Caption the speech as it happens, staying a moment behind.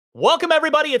Welcome,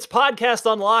 everybody. It's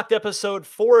Podcast Unlocked, episode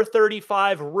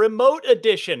 435, remote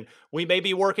edition. We may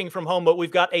be working from home, but we've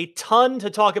got a ton to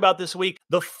talk about this week.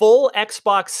 The full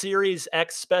Xbox Series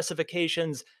X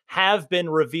specifications have been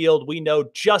revealed. We know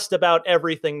just about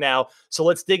everything now, so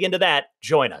let's dig into that.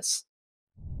 Join us.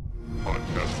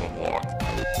 Podcast Unlocked.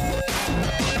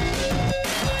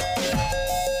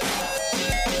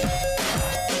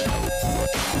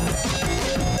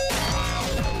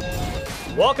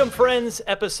 Welcome, friends.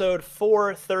 Episode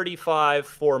 435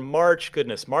 for March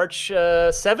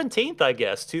 17th, I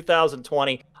guess,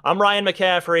 2020. I'm Ryan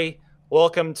McCaffrey.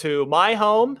 Welcome to my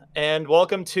home and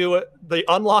welcome to the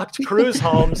Unlocked Cruise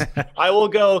homes. I will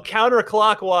go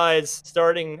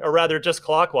counterclockwise, just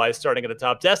clockwise, starting at the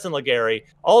top. Destin Legary,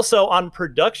 also on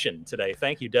production today.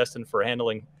 Thank you, Destin, for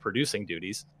handling producing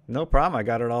duties. No problem. I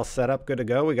got it all set up, good to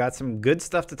go. We got some good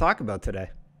stuff to talk about today.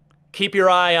 Keep your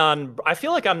eye on, I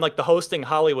feel like I'm like the hosting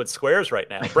Hollywood Squares right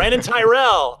now. Brandon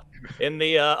Tyrell in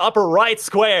the upper right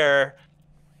square.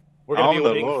 We're going to be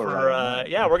waiting for,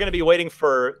 we're going to be waiting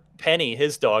for Penny,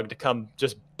 his dog, to come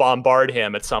just bombard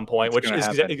him at some point,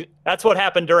 that's what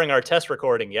happened during our test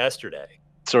recording yesterday.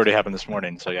 It's already happened this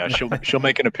morning. So yeah, she'll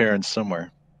make an appearance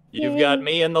somewhere. You've got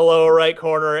me in the lower right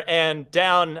corner and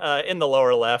down in the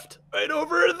lower left, right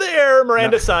over there,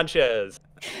 Miranda Sanchez.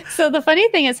 So the funny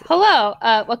thing is, hello,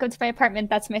 welcome to my apartment.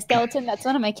 That's my skeleton. That's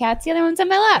one of my cats. The other one's on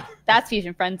my lap. That's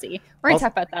Fusion Frenzy. We're going to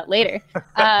talk about that later.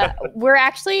 We're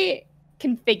actually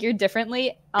configured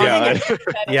differently. Yeah.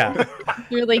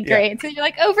 Really great. Yeah. So you're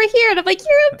like, over here. And I'm like, you're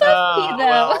above me,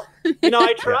 though. Well,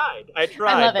 I tried. I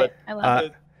love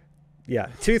it. Yeah.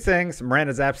 Two things.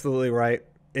 Miranda's absolutely right.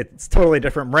 It's totally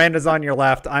different. Miranda's on your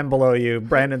left. I'm below you.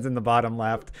 Brandon's in the bottom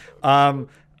left.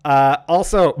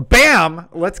 Also, bam!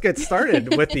 Let's get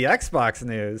started with the Xbox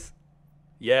news.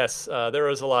 Yes, there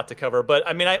was a lot to cover, but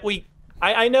I mean,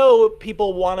 I know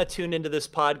people want to tune into this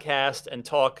podcast and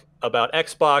talk about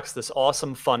Xbox, this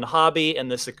awesome, fun hobby,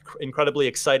 and this incredibly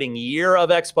exciting year of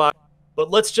Xbox.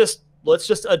 But let's just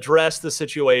address the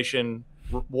situation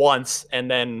once, and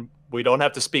then we don't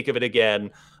have to speak of it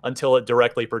again until it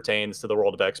directly pertains to the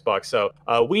world of Xbox. So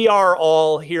we are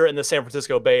all here in the San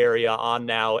Francisco Bay Area on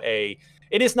now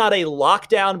it is not a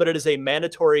lockdown, but it is a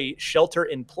mandatory shelter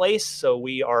in place. So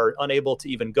we are unable to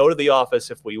even go to the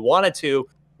office if we wanted to,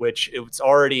 which it's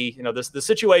already, the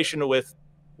situation with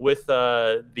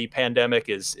the pandemic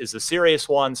is a serious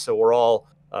one. So we're all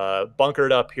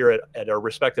bunkered up here at our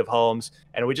respective homes.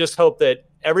 And we just hope that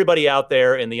everybody out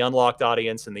there in the Unlocked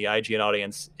audience and the IGN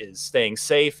audience is staying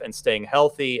safe and staying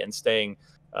healthy and staying,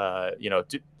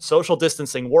 social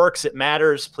distancing works. It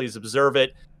matters. Please observe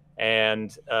it.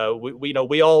 And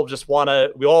we all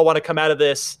want to come out of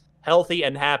this healthy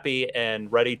and happy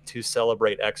and ready to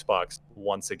celebrate Xbox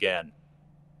once again.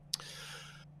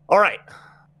 All right.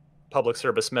 Public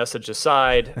service message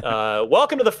aside,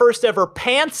 welcome to the first ever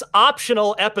pants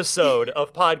optional episode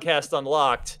of Podcast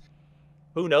Unlocked.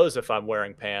 Who knows if I'm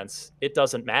wearing pants? It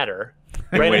doesn't matter.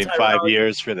 Been waiting 5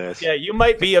 years for this. Yeah, you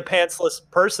might be a pantsless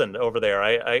person over there.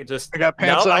 I got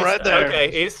pants on right there.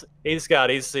 Okay, he's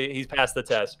passed the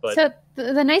test. But so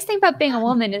the nice thing about being a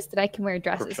woman is that I can wear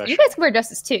dresses. You guys can wear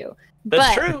dresses too.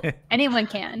 That's true. Anyone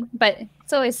can, but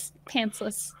it's always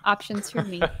pantsless options for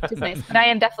me, which is nice. But I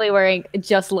am definitely wearing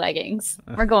just leggings.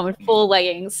 We're going with full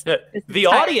leggings. The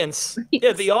audience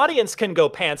can go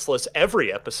pantsless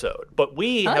every episode, but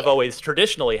we have always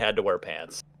traditionally had to wear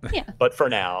pants. Yeah. But for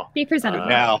now, be presentable.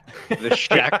 Now the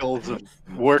shackles of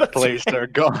workplace are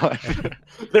gone.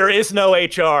 There is no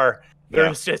HR.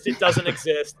 It doesn't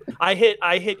exist. I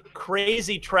hit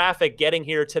crazy traffic getting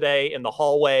here today in the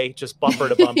hallway, just bumper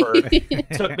to bumper.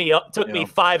 Took me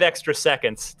 5 extra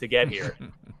seconds to get here.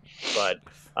 But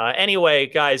anyway,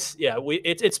 guys,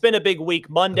 it's been a big week.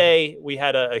 Monday, we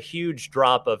had a huge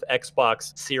drop of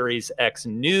Xbox Series X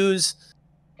news.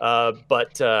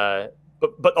 But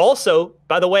also,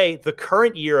 by the way, the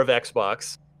current year of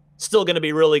Xbox still going to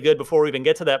be really good before we even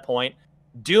get to that point.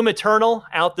 Doom Eternal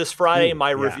out this Friday. My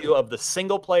review of the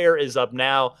single player is up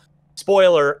now.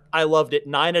 Spoiler, I loved it.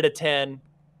 9 out of 10.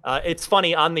 It's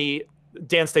funny,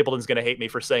 Dan Stapleton's going to hate me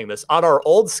for saying this. On our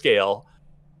old scale,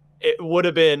 it would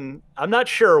have been, I'm not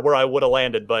sure where I would have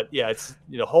landed, but yeah, it's,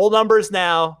 whole numbers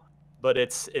now, but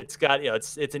it's got,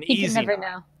 it's an easy. You can never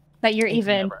know that you're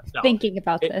even thinking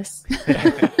about this.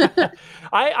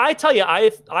 I tell you,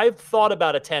 I've thought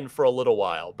about a 10 for a little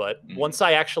while, but once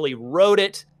I actually wrote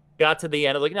it, got to the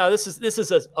end, I'm like, no, this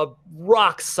is a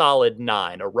rock solid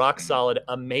 9, a rock solid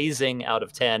amazing out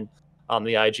of 10 on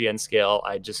the IGN scale.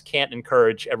 I just can't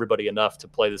encourage everybody enough to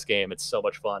play this game. It's so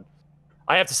much fun.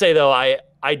 I have to say though,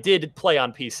 I did play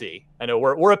on PC. I know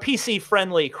we're a PC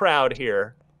friendly crowd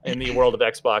here in the world of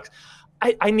Xbox.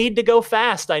 I need to go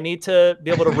fast. I need to be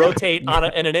able to rotate in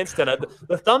an instant.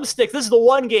 The thumbstick, this is the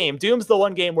one game. Doom's the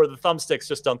one game where the thumbsticks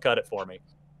just don't cut it for me.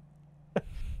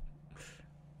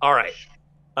 All right.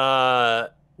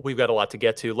 We've got a lot to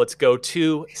get to. Let's go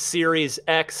to Series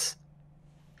X.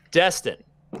 Destin.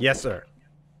 Yes, sir.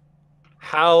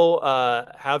 How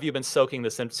have you been soaking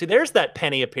this in? See, there's that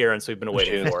Penny appearance we've been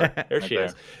waiting for. There she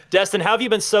is. Destin, how have you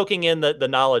been soaking in the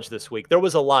knowledge this week? There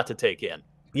was a lot to take in.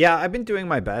 Yeah, I've been doing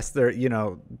my best. There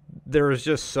is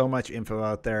just so much info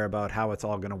out there about how it's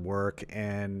all going to work,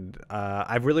 and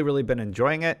I've really been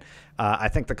enjoying it. I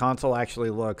think the console actually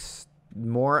looks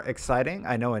more exciting.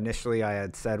 I know initially I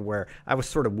had said where I was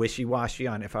sort of wishy-washy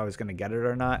on if I was going to get it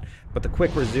or not, but the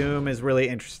quick resume is really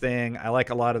interesting. I like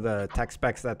a lot of the tech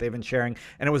specs that they've been sharing,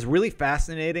 and it was really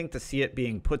fascinating to see it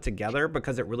being put together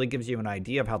because it really gives you an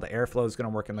idea of how the airflow is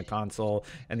going to work in the console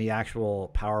and the actual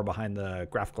power behind the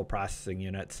graphical processing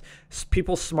units.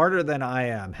 People smarter than I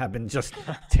am have been just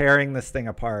tearing this thing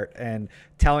apart and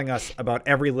telling us about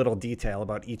every little detail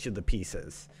about each of the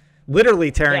pieces. Literally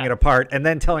tearing it apart and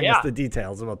then telling us the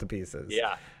details about the pieces.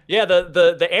 Yeah,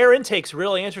 the air intake's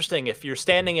really interesting. If you're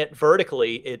standing it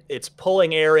vertically, it's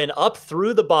pulling air in up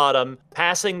through the bottom,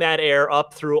 passing that air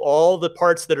up through all the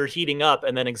parts that are heating up,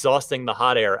 and then exhausting the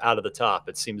hot air out of the top.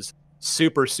 It seems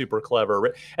super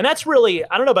clever. And that's really,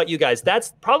 I don't know about you guys,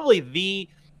 that's probably the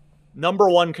number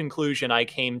one conclusion I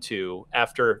came to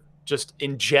after just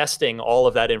ingesting all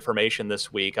of that information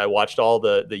this week. I watched all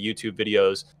the YouTube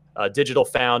videos. Digital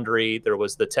Foundry. There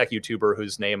was the tech YouTuber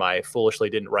whose name I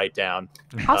foolishly didn't write down.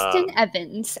 Austin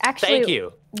Evans. Actually, thank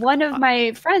you. One of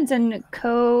my friends and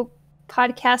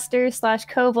co-podcaster /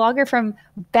 co-vlogger from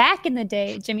back in the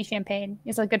day, Jimmy Champagne,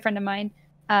 is a good friend of mine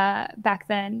back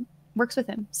then, works with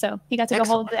him. So he got to go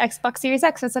hold the Xbox Series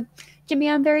X. I said, Jimmy,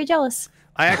 I'm very jealous.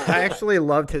 I actually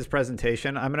loved his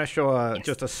presentation. I'm going to show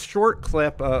just a short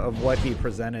clip of what he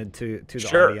presented to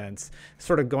the audience,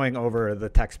 sort of going over the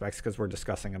tech specs because we're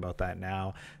discussing about that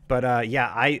now. But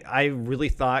I really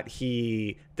thought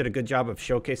he did a good job of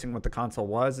showcasing what the console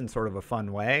was in sort of a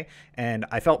fun way, and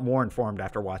I felt more informed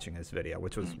after watching his video,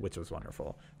 which was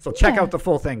wonderful. So check out the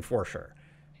full thing for sure.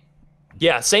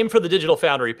 Yeah, same for the Digital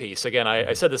Foundry piece. Again,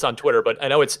 I said this on Twitter, but I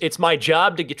know it's my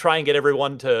job to try and get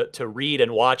everyone to read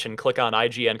and watch and click on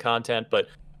IGN content. But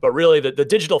really, the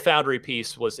Digital Foundry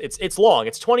piece it's long.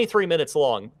 It's 23 minutes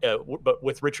long, but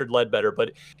with Richard Ledbetter.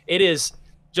 But it is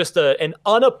just an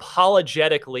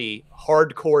unapologetically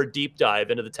hardcore deep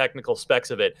dive into the technical specs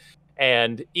of it.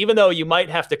 And even though you might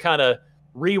have to kind of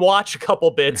rewatch a couple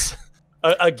bits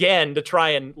again to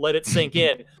try and let it sink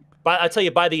in, but I tell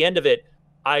you, by the end of it,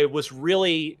 I was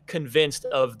really convinced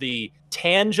of the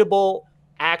tangible,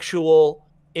 actual,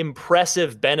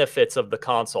 impressive benefits of the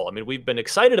console. I mean, we've been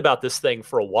excited about this thing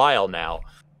for a while now,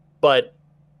 but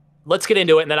let's get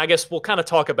into it. And then I guess we'll kind of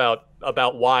talk about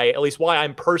why, at least why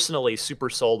I'm personally super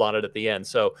sold on it at the end.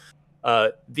 So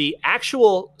the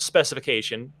actual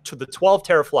specification to the 12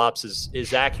 teraflops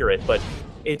is accurate, but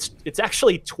it's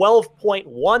actually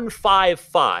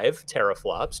 12.155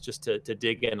 teraflops, just to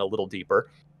dig in a little deeper.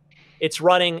 It's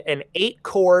running an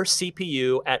 8-core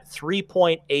CPU at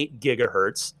 3.8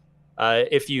 gigahertz.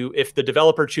 If the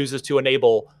developer chooses to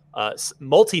enable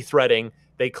multi-threading,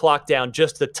 they clock down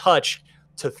just a touch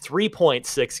to 3.6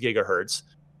 gigahertz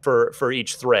for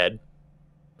each thread.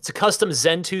 It's a custom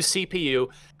Zen 2 CPU.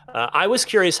 I was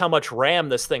curious how much RAM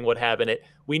this thing would have in it.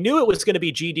 We knew it was going to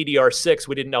be GDDR6.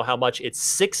 We didn't know how much. It's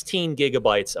 16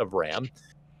 gigabytes of RAM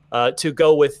to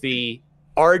go with the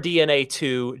RDNA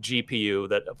 2 GPU.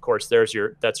 That, of course, that's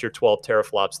your 12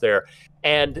 teraflops there.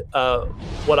 And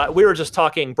we were just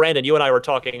talking, Brandon, you and I were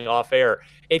talking off air.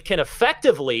 It can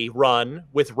effectively run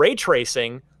with ray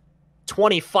tracing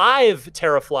 25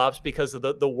 teraflops because of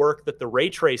the work that the ray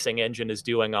tracing engine is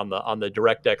doing on the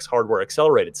DirectX hardware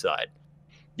accelerated side.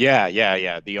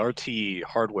 Yeah. The RT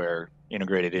hardware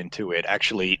integrated into it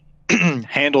actually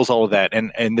handles all of that.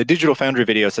 And the Digital Foundry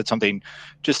video said something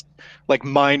just like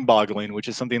mind-boggling, which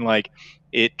is something like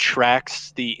it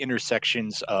tracks the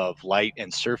intersections of light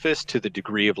and surface to the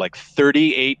degree of like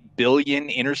 38 billion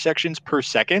intersections per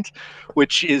second,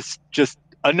 which is just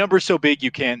a number so big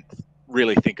you can't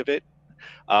really think of it.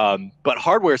 But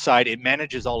hardware side, it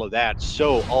manages all of that.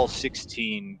 So all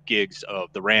 16 gigs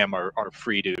of the RAM are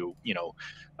free to,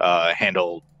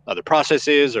 handle other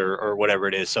processes or whatever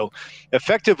it is. So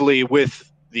effectively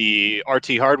with the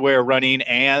RT hardware running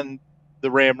and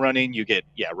the RAM running, you get,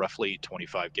 roughly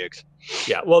 25 gigs.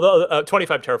 Yeah, well,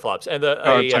 25 teraflops. And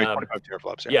 25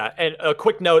 teraflops. Yeah, and a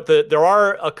quick note, there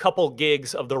are a couple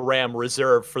gigs of the RAM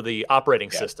reserved for the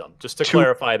operating system, just to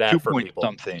clarify that for people.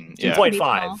 Something.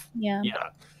 2.5. Yeah.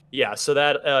 Yeah, so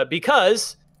that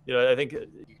because I think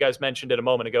you guys mentioned it a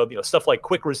moment ago. Stuff like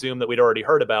quick resume that we'd already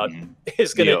heard about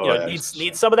is going to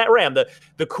needs some of that RAM.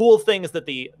 The cool things that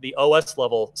the OS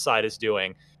level side is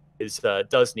doing is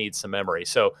does need some memory.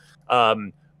 So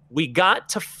we got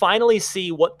to finally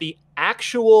see what the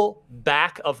actual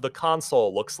back of the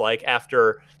console looks like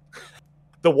after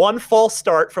the one false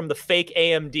start from the fake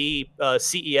AMD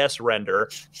CES render,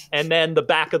 and then the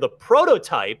back of the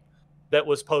prototype that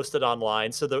was posted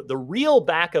online. So the real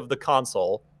back of the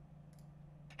console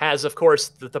has, of course,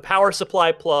 the power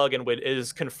supply plug, and it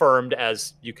is confirmed,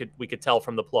 as we could tell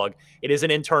from the plug, it is an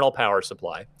internal power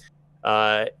supply.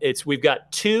 We've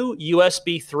got 2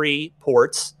 USB 3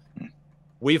 ports.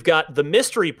 We've got the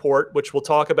mystery port, which we'll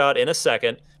talk about in a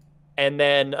second, and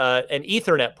then an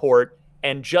Ethernet port,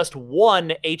 and just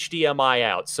 1 HDMI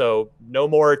out. So no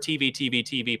more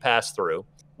TV pass through,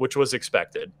 which was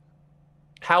expected.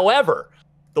 However,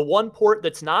 the one port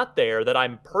that's not there that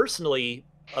I'm personally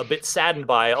a bit saddened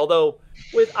by, although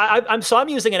I'm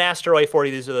using an Astro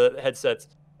A40. These are the headsets,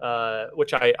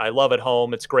 which I love at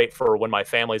home. It's great for when my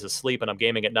family's asleep and I'm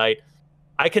gaming at night.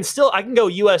 I can go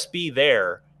USB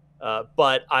there,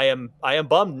 but I am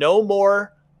bummed. No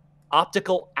more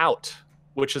optical out,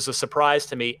 which is a surprise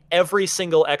to me. Every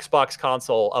single Xbox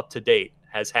console up to date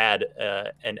has had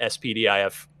an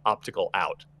SPDIF optical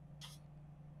out.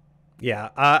 Yeah,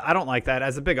 I don't like that.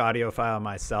 As a big audiophile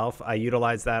myself, I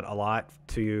utilize that a lot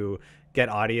to get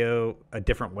audio a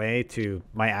different way to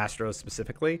my Astros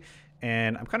specifically.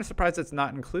 And I'm kind of surprised it's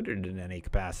not included in any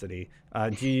capacity.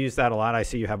 Do you use that a lot? I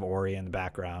see you have Ori in the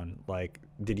background. Like,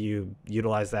 did you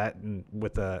utilize that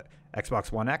with the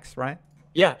Xbox One X, right?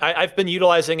 Yeah, I've been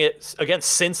utilizing it again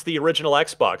since the original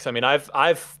Xbox. I mean, I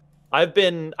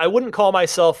wouldn't call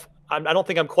myself, I don't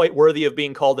think I'm quite worthy of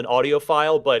being called an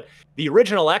audiophile, but the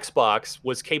original Xbox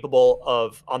was capable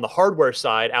of, on the hardware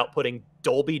side, outputting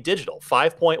Dolby Digital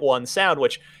 5.1 sound,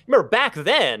 which, remember, back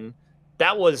then,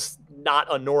 that was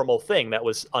not a normal thing. That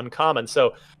was uncommon.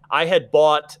 So I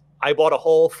bought a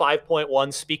whole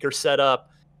 5.1 speaker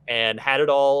setup and had it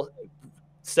all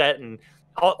set, and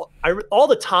all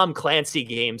the Tom Clancy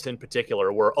games in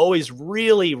particular were always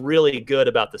really, really good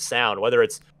about the sound, whether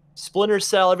it's Splinter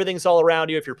Cell, everything's all around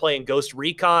you. If you're playing Ghost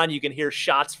Recon, you can hear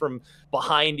shots from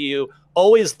behind you.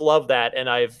 Always love that. And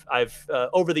I've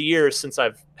over the years, since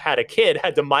I've had a kid,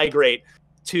 had to migrate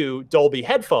to Dolby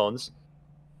headphones.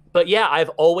 But yeah, I've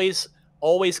always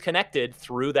connected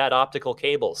through that optical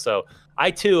cable. So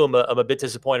I too am a bit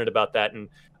disappointed about that. And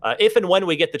if and when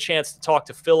we get the chance to talk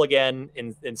to Phil again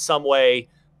in some way,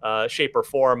 shape or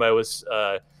form,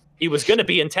 he was going to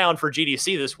be in town for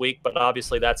GDC this week, but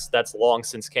obviously that's long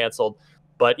since canceled.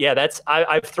 But yeah,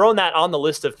 I've thrown that on the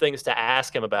list of things to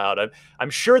ask him about. I'm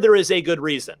sure there is a good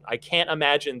reason. I can't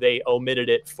imagine they omitted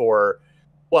it for,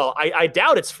 well, I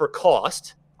doubt it's for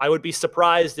cost. I would be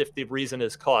surprised if the reason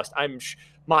is cost.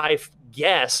 My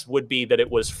guess would be that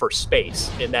it was for space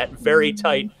in that very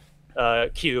tight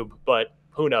cube, but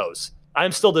who knows?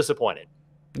 I'm still disappointed.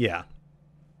 Yeah.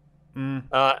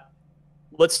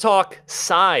 Let's talk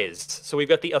size. So we've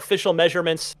got the official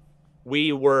measurements.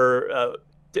 We were,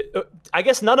 I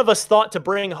guess none of us thought to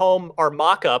bring home our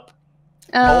mock-up.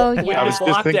 Oh, yeah. I was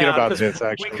just thinking about this,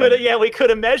 actually. We could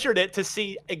have measured it to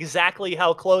see exactly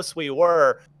how close we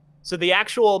were. So the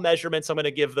actual measurements, I'm going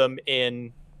to give them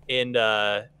in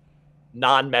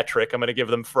non-metric. I'm going to give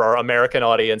them for our American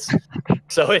audience.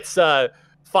 So it's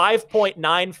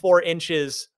 5.94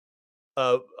 inches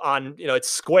on, it's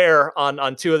square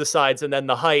on 2 of the sides, and then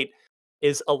the height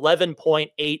is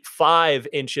 11.85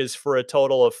 inches for a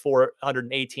total of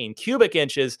 418 cubic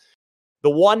inches. The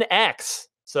 1X,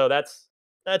 so that's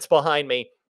behind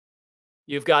me.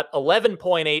 You've got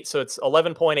 11.8, so it's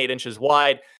 11.8 inches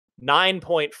wide,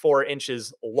 9.4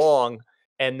 inches long,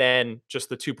 and then just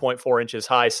the 2.4 inches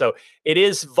high. So it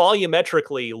is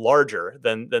volumetrically larger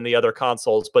than the other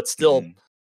consoles, but still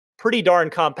pretty darn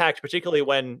compact, particularly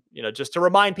when, just to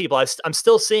remind people, I'm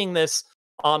still seeing this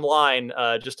online,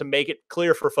 just to make it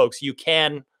clear for folks, you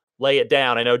can lay it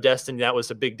down. I know, Destin, that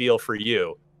was a big deal for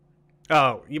you.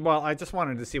 Oh, well, I just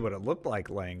wanted to see what it looked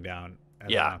like laying down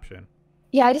as an option.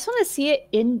 Yeah, I just want to see it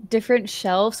in different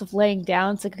shelves of laying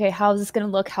down. It's like, okay, how is this going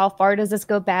to look? How far does this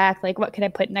go back? Like, what can I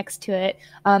put next to it?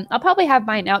 I'll probably have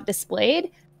mine out displayed,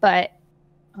 but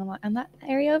on that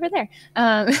area over there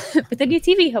with the new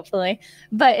TV, hopefully.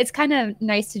 But it's kind of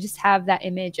nice to just have that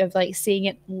image of like seeing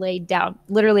it laid down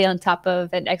literally on top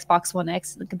of an Xbox One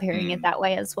X and comparing it that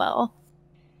way as well.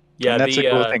 Yeah, and that's the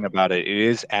cool thing about it. It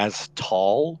is as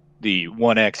tall. The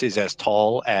One X is as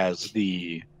tall as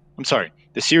the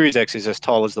Series X is as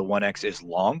tall as the One X is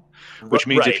long, which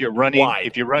means if you're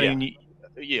running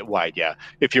Yeah, wide. Yeah.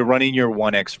 If you're running your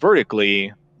One X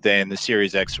vertically, then the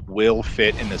Series X will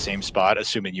fit in the same spot,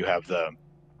 assuming you have the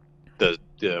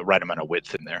right amount of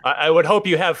width in there. I would hope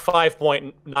you have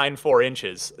 5.94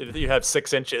 inches. If you have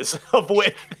 6 inches of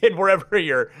width in wherever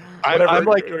you're, I'm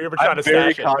trying to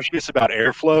very stash it. cautious about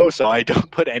airflow, so I don't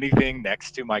put anything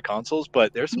next to my consoles.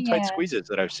 But there's some tight squeezes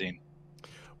that I've seen.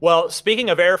 Well,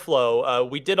 speaking of airflow,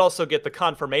 we did also get the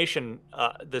confirmation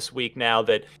this week now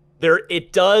that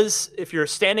it does, if you're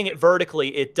standing it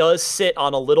vertically, it does sit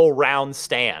on a little round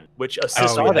stand, which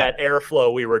assists with that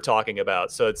airflow we were talking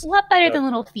about. So it's a lot better than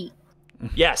little feet.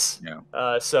 Yes.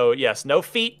 Yeah. So yes, no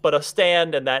feet, but a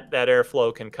stand, and that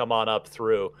airflow can come on up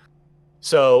through.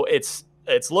 So it's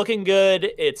looking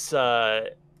good. It's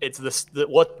what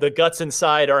the guts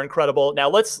inside are incredible. Now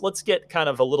let's get kind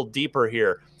of a little deeper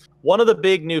here. One of the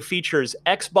big new features,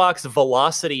 Xbox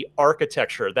Velocity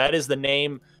Architecture. That is the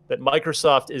name that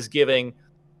Microsoft is giving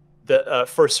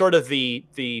for sort of the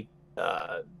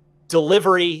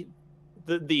delivery,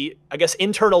 the I guess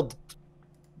internal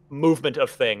movement of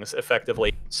things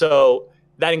effectively. So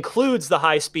that includes the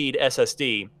high-speed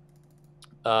SSD.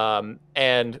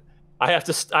 And I have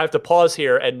to pause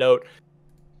here and note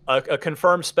a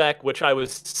confirmed spec, which I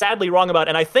was sadly wrong about,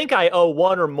 and I think I owe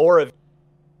one or more of.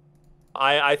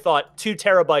 I thought 2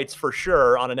 terabytes for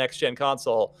sure on a next-gen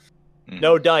console.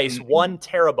 No dice, 1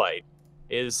 terabyte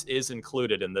is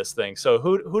included in this thing. So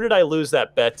who did I lose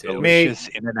that bet to? Delicious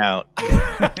in and out.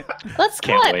 Let's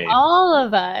call it all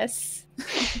of us.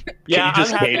 Yeah, Can you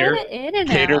just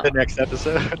cater the next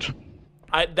episode?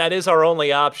 That is our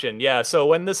only option. Yeah. So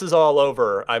when this is all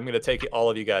over, I'm going to take all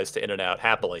of you guys to In-N-Out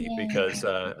happily because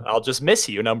I'll just miss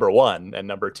you, number one, and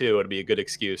number two, it'd be a good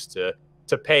excuse to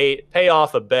pay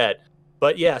off a bet.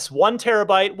 But yes, 1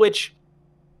 terabyte, which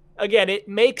again, it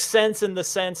makes sense in the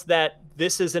sense that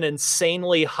this is an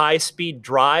insanely high-speed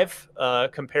drive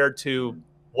compared to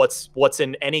what's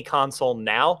in any console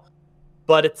now.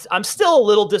 But I'm still a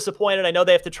little disappointed. I know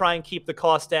they have to try and keep the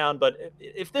cost down, but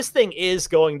if this thing is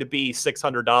going to be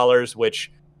 $600,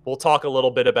 which we'll talk a little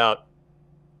bit about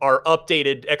our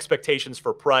updated expectations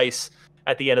for price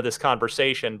at the end of this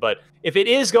conversation, but if it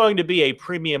is going to be a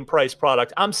premium price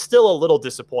product, I'm still a little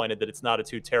disappointed that it's not a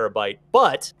 2 terabyte.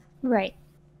 But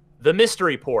the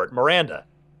mystery port, Miranda.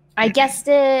 I guessed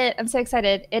it. I'm so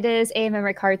excited. It is a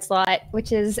memory card slot,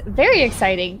 which is very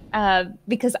exciting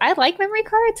because I like memory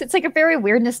cards. It's like a very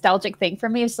weird nostalgic thing for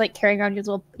me. It's like carrying around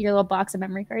your little box of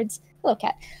memory cards. Hello,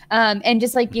 cat. And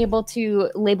just like be able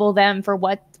to label them for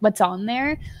what's on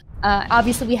there.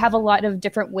 Obviously, we have a lot of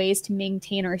different ways to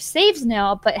maintain our saves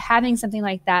now, but having something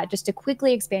like that just to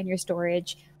quickly expand your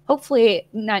storage, hopefully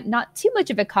not too much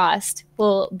of a cost,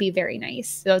 will be very nice.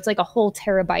 So it's like a whole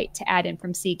terabyte to add in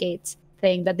from Seagate's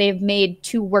thing that they've made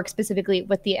to work specifically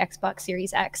with the Xbox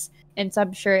Series X. And so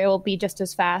I'm sure it will be just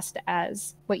as fast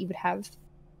as what you would have.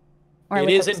 It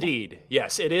is indeed.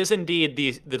 Yes, it is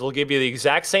indeed. It'll give you the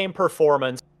exact same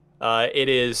performance. It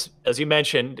is, as you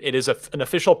mentioned, it is an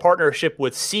official partnership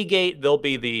with Seagate. They'll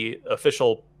be the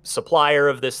official supplier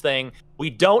of this thing. We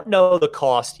don't know the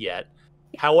cost yet.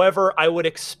 However, I would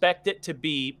expect it to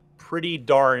be pretty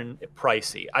darn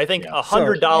pricey. I think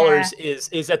 $100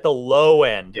 is at the low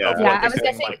end of what this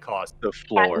thing might cost. The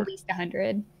floor. At least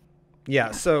 100.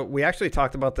 Yeah, so we actually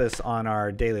talked about this on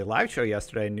our daily live show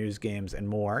yesterday, News, Games, and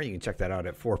More. You can check that out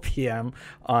at 4 p.m.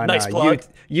 on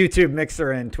YouTube,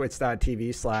 Mixer, and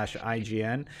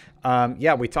twitch.tv/IGN.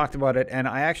 Yeah, we talked about it, and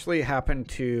I actually happened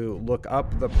to look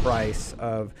up the price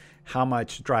of how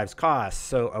much drives cost.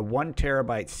 So a 1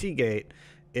 terabyte Seagate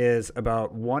is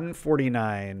about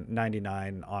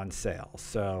 $149.99 on sale.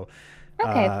 So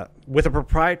with a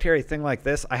proprietary thing like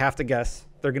this, I have to guess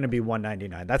they're going to be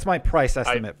 $199. That's my price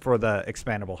estimate for the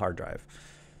expandable hard drive.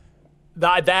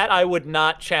 That I would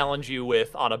not challenge you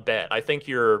with on a bet. I think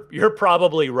you're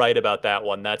probably right about that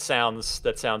one. That sounds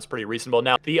pretty reasonable.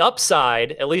 Now the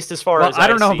upside, at least as far as I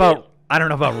don't know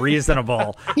about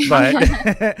reasonable, but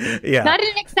yeah, not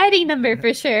an exciting number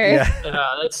for sure. Yeah,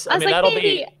 that'll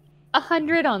be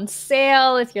 100 on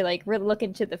sale if you're like really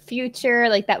looking to the future.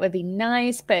 Like that would be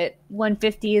nice, but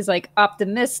 150 is like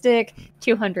optimistic.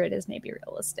 200 is maybe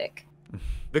realistic.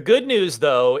 The good news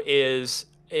though is,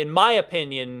 in my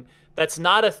opinion, that's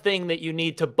not a thing that you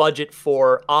need to budget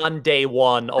for on day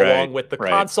one, along with the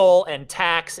console and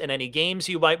tax and any games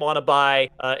you might want to buy,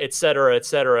 et cetera,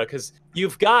 because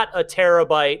you've got a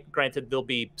terabyte. Granted, there'll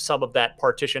be some of that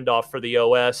partitioned off for the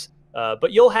OS,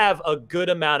 but you'll have a good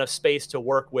amount of space to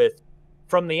work with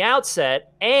from the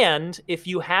outset. And if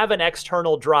you have an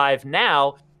external drive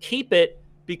now, keep it,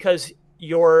 because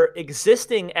your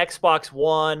existing Xbox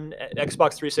One,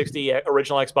 Xbox 360,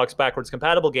 original Xbox backwards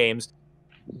compatible games,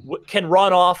 can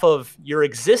run off of your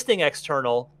existing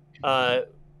external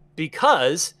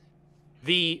because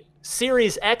the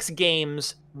Series X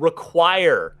games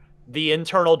require the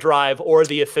internal drive or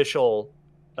the official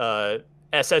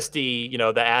SSD,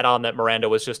 the add-on that Miranda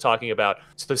was just talking about.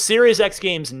 So the Series X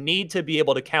games need to be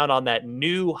able to count on that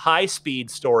new high-speed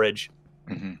storage.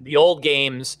 Mm-hmm. The old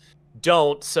games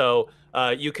don't, so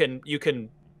you can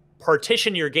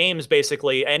partition your games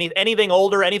basically. Anything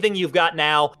older, anything you've got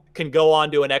now can go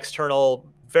onto an external,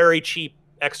 very cheap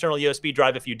external USB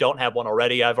drive if you don't have one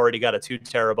already. I've already got a 2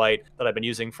 terabyte that I've been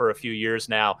using for a few years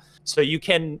now. So you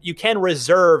can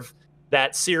reserve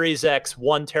that Series X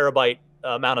 1 terabyte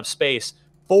amount of space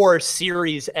for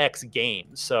Series X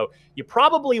games. So you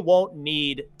probably won't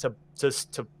need to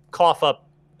cough up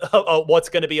what's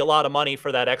going to be a lot of money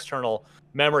for that external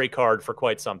memory card for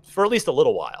at least a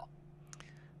little while.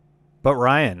 But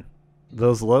Ryan,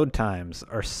 those load times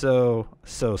are so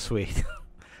sweet.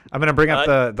 I'm going to bring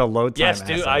up the load time. Yes,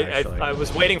 dude. I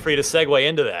was waiting for you to segue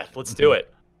into that. Let's do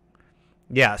it.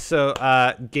 Yeah, so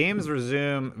games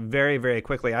resume very, very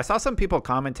quickly. I saw some people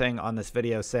commenting on this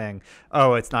video saying,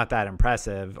 oh, it's not that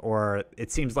impressive, or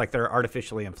it seems like they're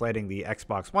artificially inflating the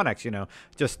Xbox One X,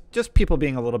 just people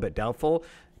being a little bit doubtful.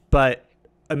 But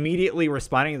immediately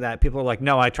responding to that, people are like,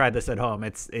 no, I tried this at home.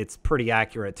 It's pretty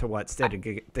accurate to what State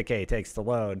of Decay takes to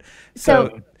load.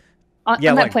 So on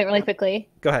that point really quickly.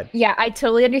 Go ahead. Yeah, I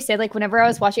totally understand. Like whenever I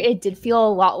was watching it did feel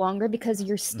a lot longer because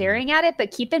you're staring at it.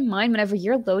 But keep in mind, whenever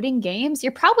you're loading games,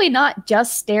 you're probably not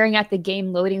just staring at the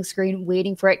game loading screen,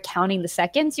 waiting for it, counting the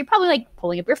seconds. You're probably like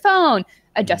pulling up your phone,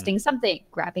 adjusting something,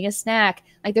 grabbing a snack.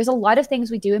 Like there's a lot of things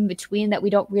we do in between that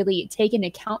we don't really take into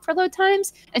account for load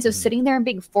times. And so sitting there and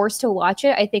being forced to watch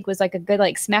it, I think was like a good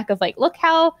smack of look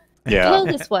how slow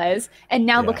this was, and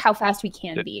now look how fast we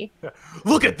can be.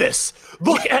 Look at this!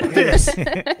 Look at this!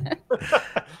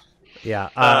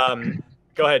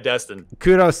 Go ahead, Destin.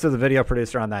 Kudos to the video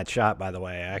producer on that shot, by the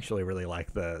way. I actually really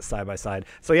like the side-by-side.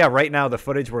 So yeah, right now the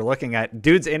footage we're looking at,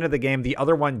 dude's into the game, the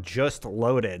other one just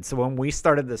loaded. So when we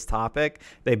started this topic,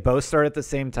 they both started at the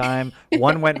same time.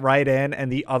 One went right in,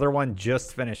 and the other one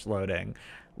just finished loading,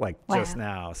 just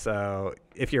now. So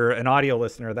if you're an audio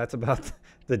listener, that's about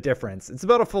the difference. It's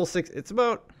about a full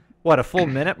a full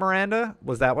minute, Miranda?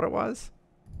 Was that what it was?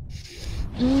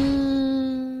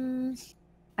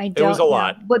 I don't know. It was a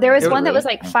lot. But there was one that was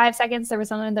 5 seconds. There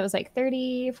was one that was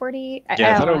 30, 40. I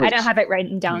don't have it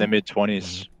written down. In the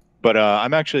mid-20s. But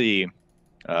I'm actually... it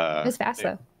was fast,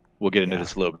 though. We'll get into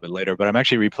this a little bit later. But I'm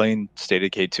actually replaying State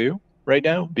of Decay 2 right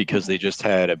now because they just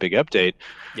had a big update.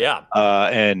 Yeah.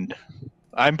 And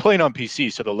I'm playing on PC,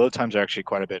 so the load times are actually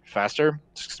quite a bit faster.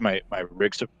 Just 'cause my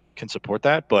rig can support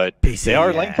that, but they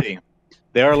are lengthy.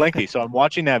 They are lengthy. So I'm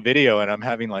watching that video and I'm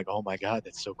having oh my God,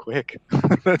 that's so quick.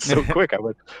 That's so quick.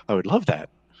 I would love that.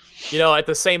 At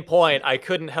the same point, I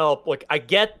couldn't help. I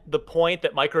get the point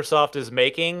that Microsoft is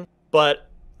making, but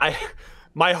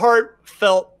my heart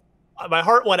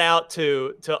went out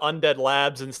to Undead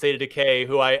Labs and State of Decay,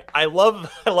 who I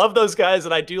love. I love those guys,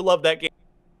 and I do love that game.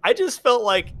 I just felt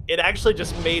like it actually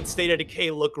just made State of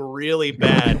Decay look really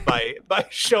bad by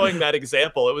showing that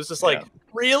example. It was just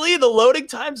really? The loading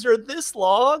times are this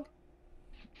long?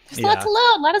 There's lots to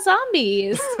load, a lot of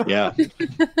zombies. Yeah.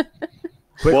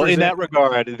 Well, in that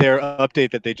regard, their update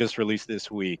that they just released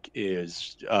this week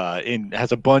has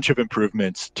a bunch of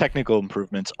improvements, technical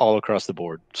improvements all across the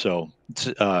board. So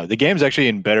the game's actually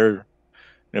in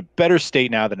a better state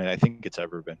now than I think it's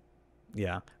ever been.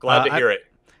 Yeah. Glad to hear it.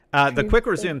 The quick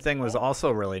resume thing was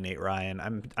also really neat, Ryan.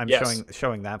 I'm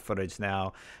showing that footage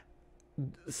now.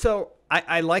 So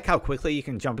I like how quickly you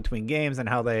can jump between games and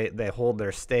how they hold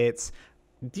their states.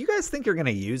 Do you guys think you're going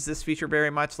to use this feature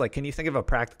very much? Can you think of a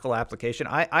practical application?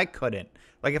 I couldn't.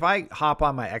 If I hop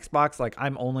on my Xbox,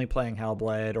 I'm only playing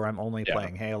Hellblade or I'm only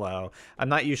playing Halo, I'm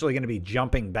not usually going to be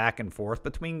jumping back and forth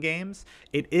between games.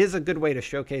 It is a good way to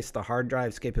showcase the hard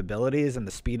drive's capabilities and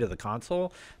the speed of the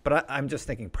console, but I'm just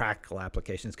thinking practical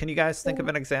applications. Can you guys think of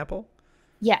an example?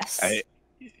 Yes.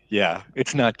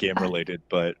 It's not game related,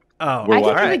 but I can think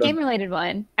of a game related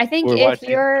one. I think if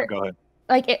you're go ahead.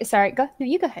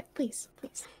 You go ahead, please.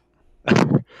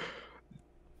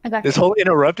 This whole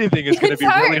interrupting thing is going to be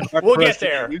really hard. We'll get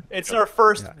there. It's our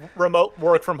first remote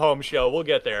work from home show. We'll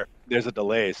get there. There's a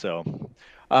delay, so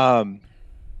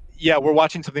we're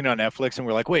watching something on Netflix and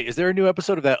we're like, wait, is there a new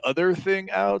episode of that other thing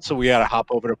out? So we got to hop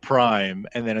over to Prime,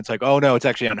 and then it's oh no, it's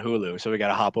actually on Hulu. So we got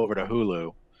to hop over to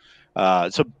Hulu.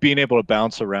 So being able to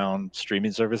bounce around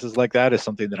streaming services like that is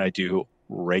something that I do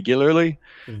regularly.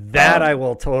 That I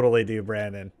will totally do,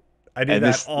 Brandon. I do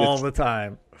that all the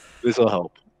time. This will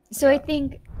help. So I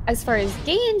think as far as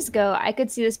games go, I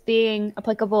could see this being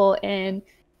applicable in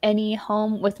any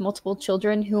home with multiple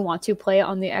children who want to play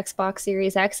on the Xbox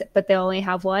Series X, but they only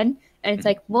have one. And it's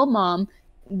like, well, mom,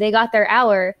 they got their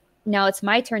hour. Now it's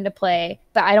my turn to play,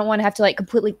 but I don't want to have to like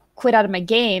completely quit out of my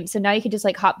game. So now you can just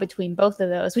like hop between both of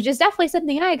those, which is definitely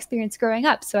something I experienced growing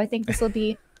up. So I think this will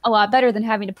be a lot better than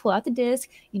having to pull out the disc,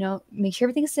 make sure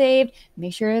everything's saved,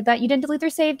 make sure that you didn't delete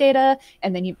their save data,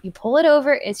 and then you pull it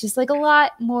over. It's just like a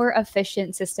lot more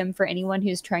efficient system for anyone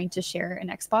who's trying to share an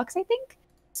Xbox, I think.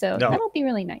 So that'll be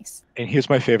really nice. And here's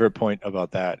my favorite point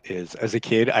about that is, as a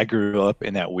kid, I grew up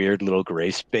in that weird little gray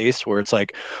space where it's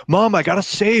like, Mom, I got to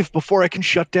save before I can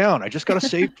shut down. I just got to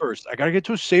save first. I got to get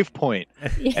to a save point.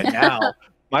 Yeah. And now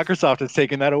Microsoft has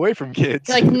taken that away from kids.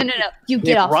 You're like, no, you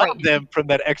get off. Robbed them from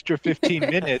that extra 15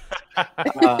 minutes.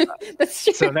 That's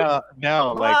true. So now,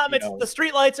 Mom, like, the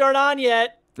street lights aren't on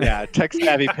yet. Yeah,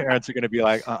 tech-savvy parents are going to be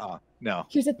like, no.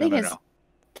 Here's the thing is,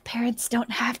 the parents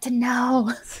don't have to know.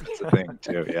 That's the thing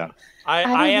too, yeah.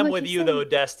 I am with you though,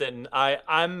 Destin.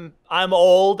 I'm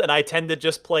old and I tend to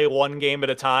just play one game at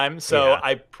a time, so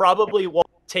I probably won't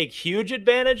take huge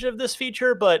advantage of this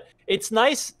feature, but it's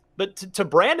nice. But to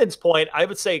Brandon's point, I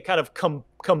would say kind of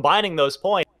combining those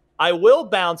points, I will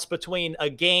bounce between a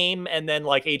game and then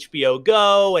like HBO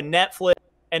Go and Netflix,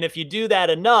 and if you do that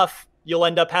enough, you'll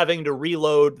end up having to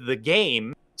reload the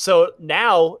game. So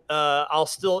now I'll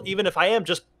still, even if I am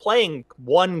just playing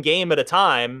one game at a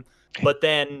time, but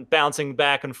then bouncing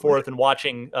back and forth and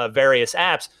watching various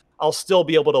apps, I'll still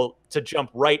be able to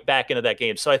jump right back into that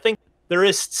game. So I think there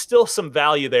is still some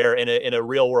value there in a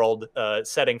real world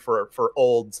setting for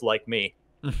olds like me.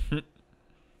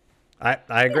 I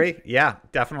agree. Yeah,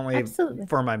 definitely. Absolutely.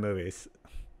 For my movies.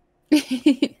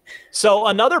 So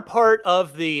another part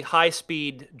of the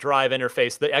high-speed drive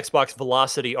interface, the Xbox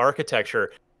Velocity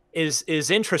architecture, is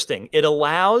interesting. It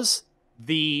allows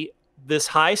this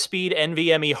high-speed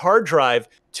NVMe hard drive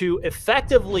to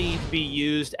effectively be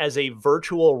used as a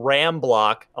virtual RAM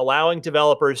block, allowing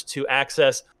developers to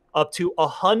access up to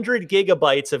 100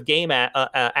 gigabytes of game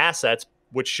assets,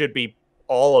 which should be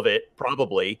all of it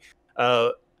probably,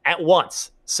 at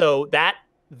once. So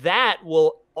that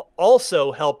will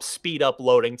also help speed up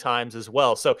loading times as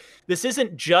well. So this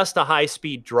isn't just a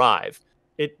high-speed drive.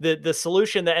 The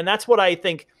solution and that's what I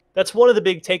think. That's one of the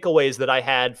big takeaways that I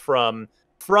had from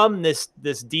this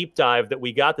deep dive that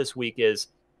we got this week is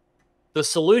the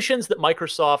solutions that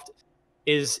Microsoft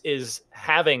is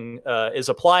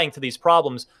applying to these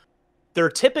problems. They're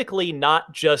typically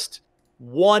not just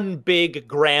one big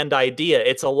grand idea.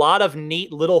 It's a lot of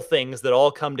neat little things that all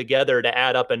come together to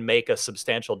add up and make a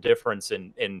substantial difference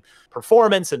in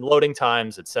performance and loading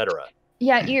times, etc.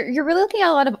 Yeah, you're really looking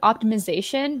at a lot of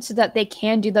optimization so that they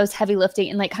can do those heavy lifting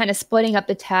and like kind of splitting up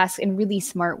the tasks in really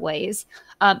smart ways.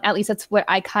 At least that's what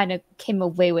I kind of came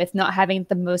away with, not having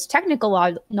the most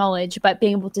technical knowledge, but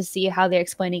being able to see how they're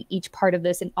explaining each part of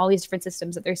this and all these different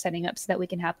systems that they're setting up so that we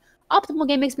can have optimal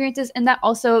game experiences, and that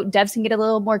also devs can get a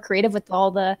little more creative with all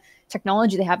the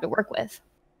technology they have to work with.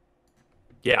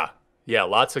 Yeah,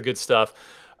 lots of good stuff.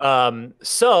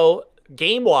 So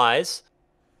game-wise,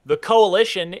 the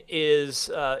Coalition is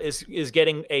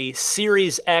getting a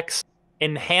Series X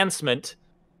enhancement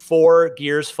for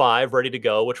Gears 5 ready to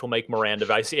go, which will make Miranda.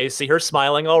 I see her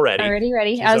smiling already. Already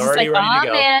ready. She's I was just like,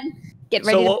 oh man, get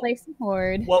ready to play some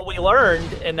Horde. What we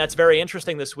learned, and that's very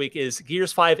interesting this week, is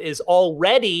Gears 5 is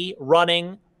already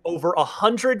running over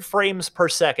 100 frames per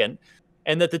second,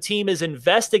 and that the team is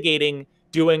investigating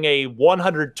doing a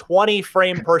 120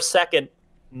 frame per second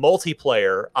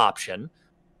multiplayer option.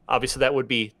 Obviously, that would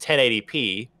be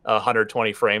 1080p,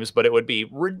 120 frames, but it would be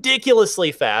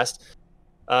ridiculously fast.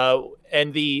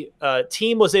 And the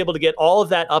team was able to get all of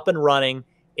that up and running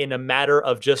in a matter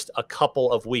of just a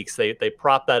couple of weeks. They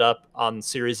propped that up on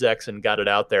Series X and got it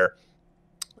out there.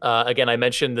 Again, I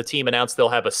mentioned the team announced they'll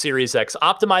have a Series X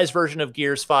optimized version of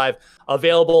Gears 5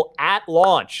 available at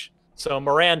launch. So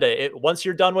Miranda, once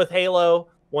you're done with Halo,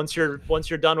 once you're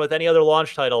done with any other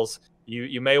launch titles,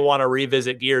 you may want to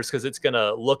revisit Gears because it's going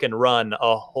to look and run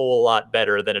a whole lot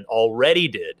better than it already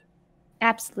did.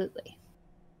 Absolutely.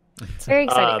 It's very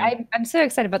exciting. I'm so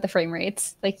excited about the frame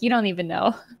rates. Like, you don't even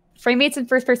know. Frame rates in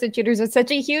first-person shooters are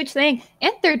such a huge thing,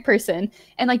 and third-person,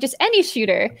 and like just any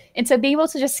shooter. And so being able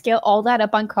to just scale all that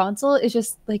up on console is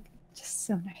just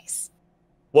so nice.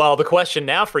 Well, the question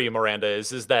now for you, Miranda,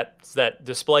 is that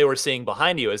display we're seeing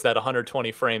behind you, is that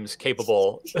 120 frames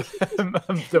capable?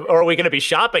 Or are we going to be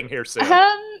shopping here soon?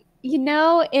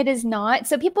 It is not.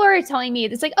 So people are telling me,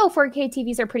 it's like, oh, 4K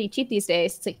TVs are pretty cheap these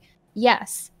days. It's like,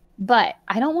 yes, but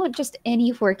I don't want just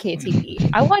any 4K TV.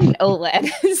 I want an OLED.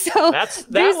 So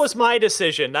that was my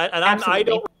decision, and I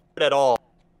don't regret it at all.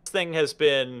 This thing has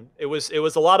been it was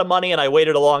a lot of money, and I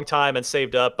waited a long time and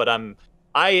saved up, but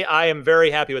I am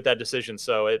very happy with that decision.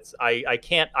 So I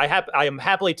am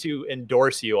happily to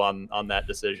endorse you on that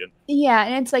decision. Yeah,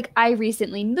 and it's like I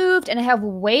recently moved and I have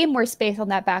way more space on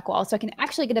that back wall, so I can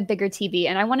actually get a bigger TV.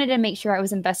 And I wanted to make sure I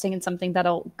was investing in something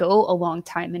that'll go a long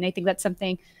time. And I think that's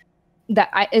something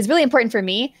that is really important for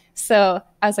me. So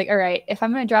I was like, all right, if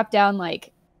I'm going to drop down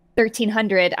like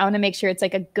 1,300, I want to make sure it's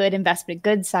like a good investment,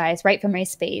 good size, right for my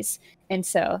space. And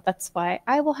so that's why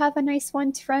I will have a nice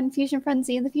one to run Fusion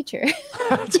Frenzy in the future.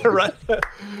 To run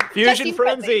Fusion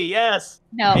Frenzy, yes.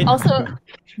 No, also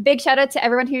big shout out to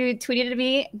everyone who tweeted at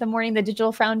me the morning the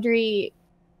Digital Foundry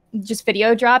just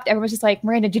video dropped. Everyone's just like,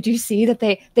 Miranda, did you see that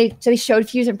they showed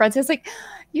Fusion Frenzy? I was like,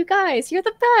 you guys, you're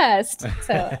the best.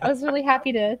 So I was really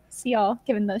happy to see y'all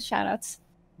giving those shout outs.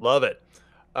 Love it.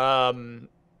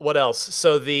 What else?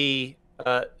 So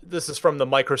this is from the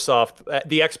Microsoft,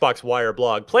 the Xbox Wire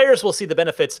blog. Players will see the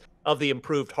benefits of the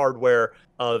improved hardware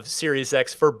of Series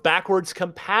X for backwards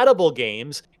compatible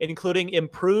games, including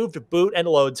improved boot and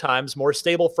load times, more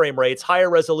stable frame rates, higher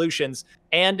resolutions,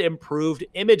 and improved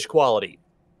image quality.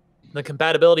 The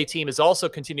compatibility team is also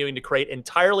continuing to create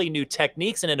entirely new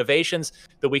techniques and innovations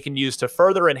that we can use to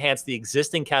further enhance the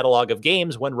existing catalog of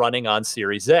games when running on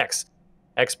Series X.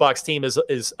 Xbox team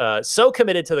is so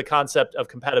committed to the concept of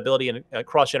compatibility and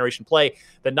cross-generation play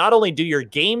that not only do your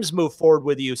games move forward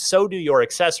with you, so do your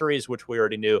accessories, which we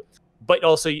already knew, but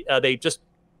also they just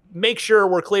make sure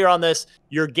we're clear on this.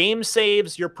 Your game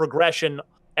saves, your progression,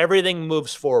 everything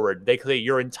moves forward.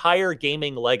 Your entire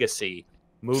gaming legacy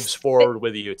moves forward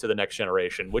with you to the next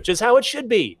generation, which is how it should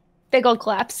be. Big old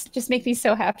claps. Just make me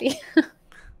so happy.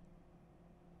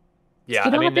 Yeah,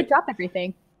 you don't have to drop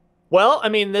everything. Well, I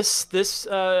mean, this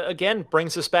again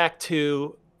brings us back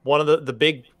to one of the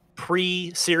big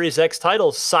pre-Series X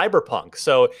titles, Cyberpunk.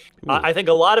 So I think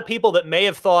a lot of people that may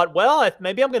have thought, well,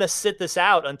 maybe I'm going to sit this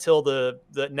out until the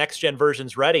next-gen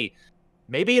version's ready.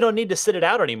 Maybe you don't need to sit it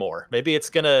out anymore. Maybe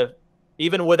it's going to,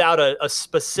 even without a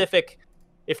specific,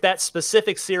 if that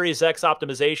specific Series X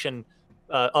optimization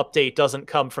update doesn't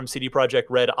come from CD Projekt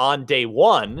Red on day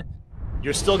one,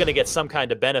 you're still going to get some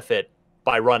kind of benefit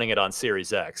by running it on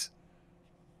Series X.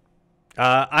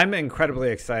 I'm incredibly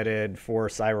excited for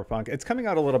Cyberpunk. It's coming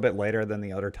out a little bit later than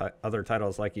the other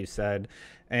titles, like you said.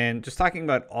 And just talking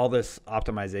about all this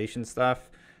optimization stuff,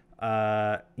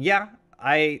 yeah,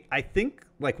 I think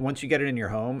like once you get it in your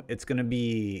home, it's going to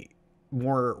be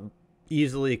more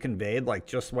easily conveyed, like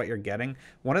just what you're getting.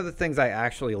 One of the things I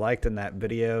actually liked in that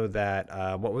video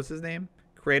that, what was his name?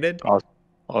 Created?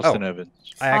 Austin Evans.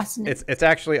 It's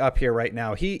actually up here right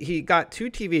now. He got two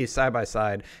TVs side by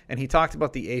side, and he talked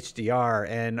about the HDR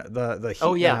and the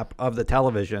heat map of the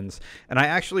televisions. And I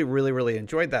actually really, really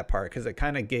enjoyed that part because it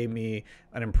kind of gave me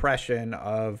an impression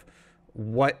of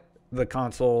what the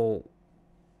console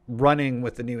running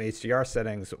with the new HDR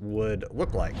settings would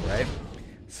look like, right?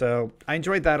 So I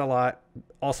enjoyed that a lot.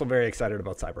 Also very excited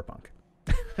about Cyberpunk.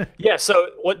 Yeah, so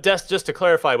just to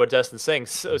clarify what Destin's saying,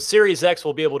 so Series X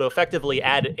will be able to effectively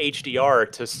add HDR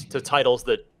to titles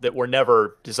that were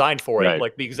never designed for it. Right.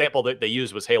 Like the example that they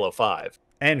used was Halo 5.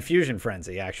 And Fusion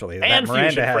Frenzy, actually, and that Miranda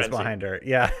Fusion has Frenzy. behind her.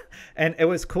 Yeah, and it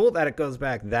was cool that it goes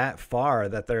back that far,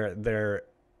 that they're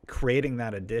creating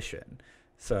that addition.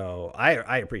 So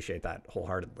I appreciate that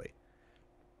wholeheartedly.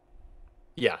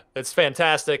 Yeah, it's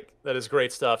fantastic. That is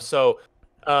great stuff. So,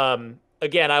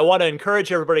 again, I want to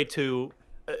encourage everybody to,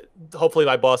 hopefully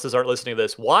my bosses aren't listening to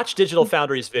this, watch Digital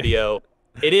Foundry's video.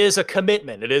 It is a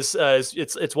commitment. It is,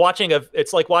 it's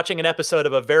like watching an episode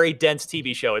of a very dense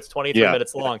TV show. It's 23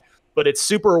 minutes long, but it's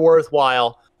super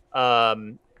worthwhile. Now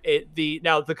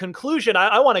the conclusion,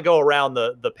 I want to go around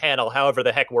the panel, however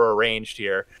the heck we're arranged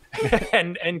here,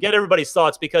 and get everybody's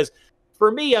thoughts, because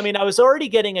for me, I mean, I was already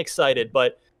getting excited,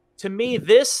 but to me,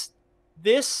 this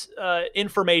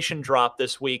information drop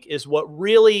this week is what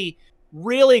really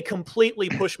completely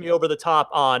pushed me over the top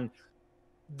on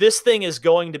this thing is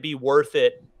going to be worth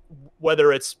it,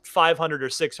 whether it's 500 or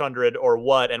 600 or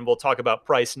what, and we'll talk about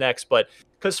price next. But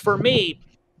because for me,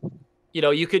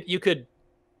 you could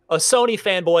a Sony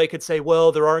fanboy could say,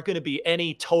 well, there aren't going to be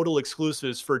any total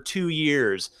exclusives for 2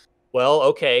 years. Well,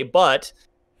 okay, but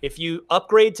if you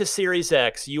upgrade to Series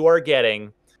X, you are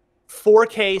getting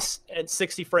 4K and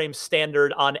 60 frames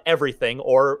standard on everything,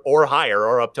 or higher,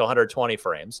 or up to 120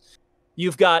 frames.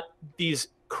 You've got these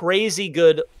crazy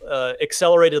good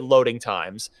accelerated loading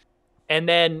times. And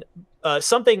then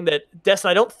something that,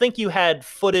 Destin, I don't think you had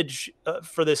footage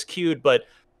for this queued, but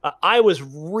I was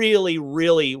really,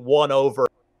 really won over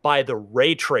by the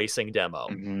ray tracing demo.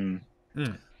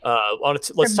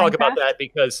 Let's talk about that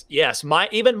because yes,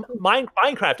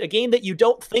 Minecraft, a game that you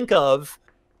don't think of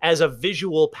as a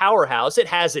visual powerhouse, it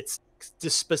has its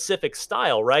specific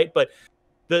style, right? But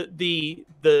the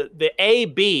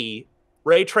A/B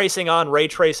ray tracing on, ray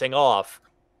tracing off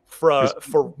for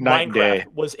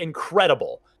Minecraft was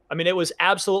incredible. I mean, it was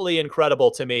absolutely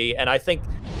incredible to me, and I think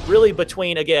really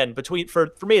between for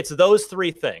me, it's those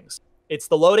three things. It's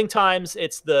the loading times,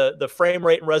 it's the frame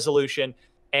rate and resolution,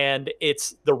 and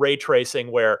it's the ray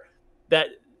tracing where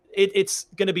it's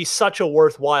going to be such a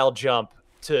worthwhile jump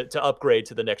to upgrade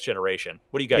to the next generation.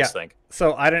 What do you guys think?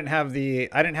 So I didn't have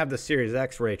the Series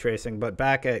X ray tracing, but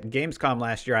back at Gamescom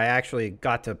last year, I actually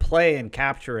got to play and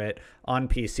capture it on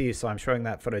PC. So I'm showing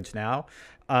that footage now.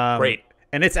 Great.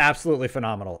 And it's absolutely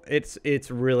phenomenal.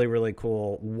 It's really, really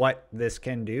cool what this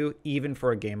can do, even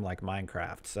for a game like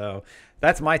Minecraft. So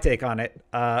that's my take on it.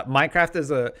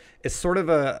 Minecraft is sort of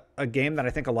a game that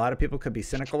I think a lot of people could be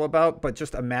cynical about, but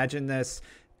just imagine this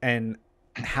and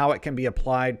how it can be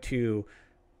applied to,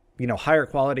 higher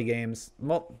quality games.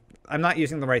 Well, I'm not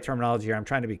using the right terminology here. I'm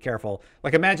trying to be careful.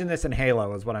 Like, imagine this in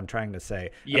Halo is what I'm trying to say.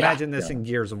 Yeah, imagine this in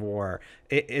Gears of War.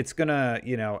 It's going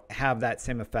to, have that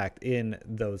same effect in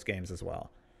those games as well.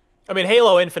 I mean,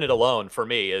 Halo Infinite alone for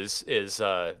me is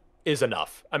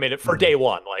enough. I mean, for day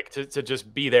one, like to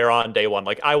just be there on day one.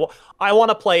 Like I want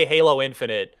to play Halo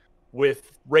Infinite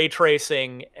with ray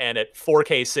tracing and at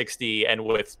 4K 60 and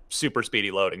with super speedy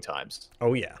loading times.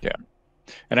 Oh yeah. Yeah.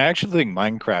 And I actually think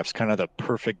Minecraft's kind of the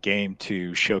perfect game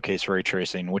to showcase ray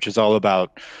tracing, which is all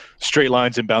about straight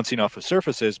lines and bouncing off of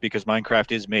surfaces, because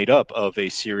Minecraft is made up of a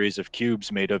series of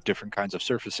cubes made of different kinds of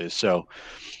surfaces. So,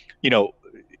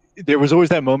 there was always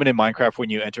that moment in Minecraft when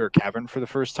you enter a cavern for the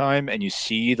first time and you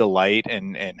see the light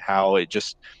and how it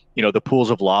just, the pools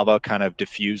of lava kind of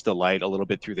diffuse the light a little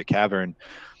bit through the cavern.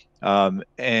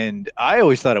 And I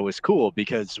always thought it was cool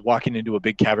because walking into a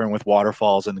big cavern with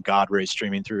waterfalls and the God rays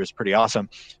streaming through is pretty awesome.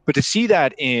 But to see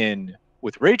that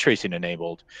with ray tracing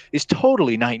enabled is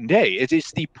totally night and day. It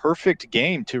is the perfect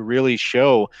game to really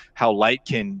show how light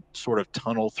can sort of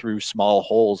tunnel through small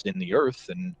holes in the earth.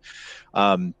 And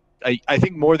I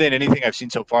think more than anything I've seen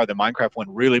so far, the Minecraft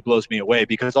one really blows me away,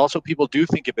 because also people do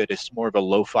think of it as more of a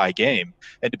lo-fi game,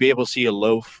 and to be able to see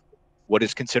what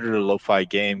is considered a lo-fi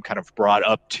game kind of brought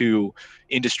up to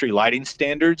industry lighting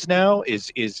standards now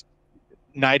is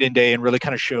night and day, and really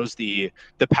kind of shows the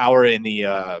power and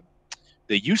the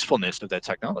usefulness of that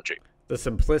technology. The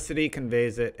simplicity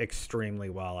conveys it extremely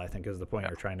well, I think, is the point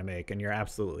you're trying to make, and you're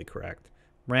absolutely correct.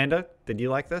 Miranda, did you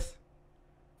like this?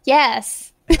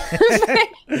 Yes.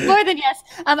 More than yes.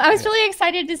 I was really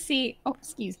excited to see,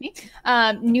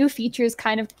 new features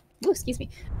kind of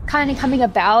coming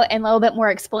about and a little bit more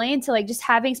explained. So like just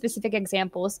having specific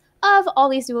examples of all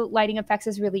these new lighting effects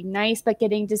is really nice, but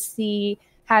getting to see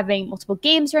having multiple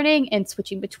games running and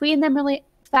switching between them really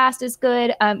fast is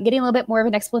good. Getting a little bit more of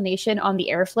an explanation on the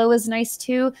airflow is nice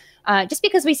too, just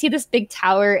because we see this big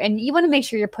tower and you want to make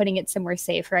sure you're putting it somewhere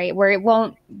safe, right? Where it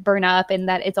won't burn up and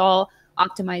that it's all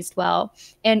optimized well.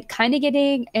 And kind of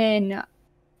getting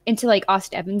into like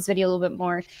Austin Evans' video a little bit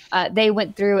more. They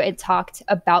went through and talked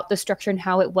about the structure and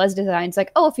how it was designed. It's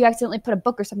like, if you accidentally put a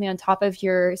book or something on top of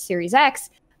your Series X,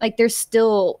 like there's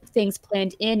still things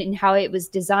planned in and how it was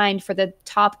designed for the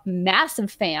top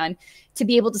massive fan to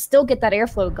be able to still get that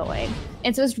airflow going.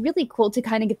 And so it's really cool to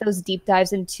kind of get those deep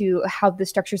dives into how the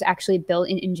structure is actually built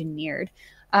and engineered.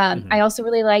 I also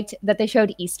really liked that they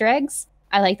showed Easter eggs.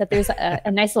 I like that there's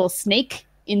a nice little snake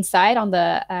inside on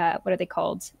the, what are they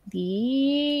called?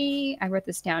 I wrote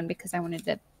this down because I wanted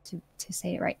to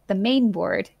say it right. The main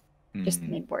board. Just the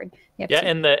main board.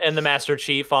 And the Master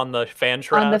Chief on the fan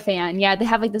shroud. On the fan, yeah. They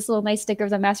have like this little nice sticker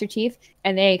of the Master Chief,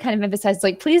 and they kind of emphasize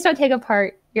like, please don't take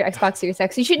apart your Xbox Series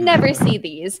X. You should never see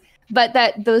these. But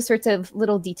that those sorts of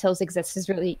little details exist is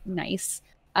really nice.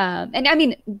 And I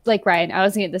mean, like Ryan, I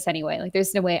was gonna get this anyway. Like,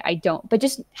 there's no way I don't. But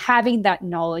just having that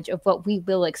knowledge of what we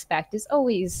will expect is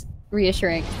always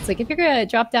reassuring. It's like if you're gonna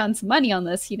drop down some money on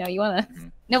this, you want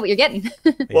to know what you're getting.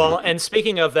 Well, and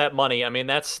speaking of that money, I mean,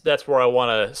 that's where I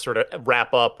want to sort of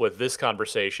wrap up with this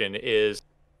conversation is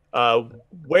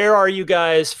where are you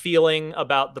guys feeling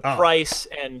about the price?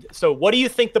 And so what do you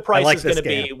think the price is going to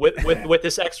be with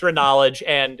this extra knowledge,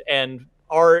 and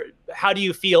how do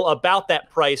you feel about that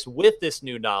price with this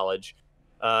new knowledge?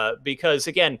 Because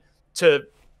again, to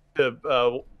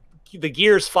the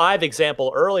Gears 5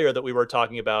 example earlier that we were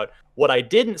talking about, what I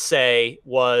didn't say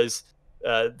was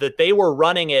that they were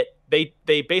running it.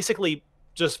 They basically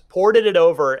just ported it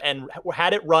over and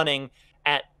had it running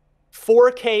at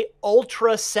 4K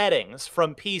ultra settings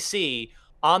from PC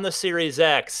on the Series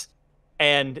X,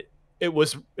 and it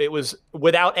was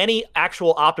without any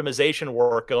actual optimization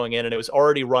work going in, and it was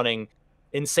already running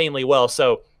insanely well.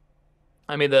 So,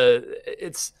 I mean,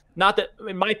 it's not that, I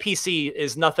mean, my PC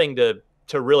is nothing to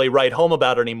really write home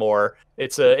about anymore.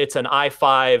 It's an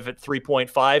i5 at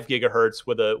 3.5 gigahertz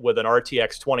with an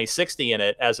RTX 2060 in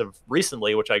it as of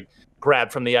recently, which I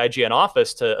grabbed from the IGN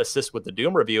office to assist with the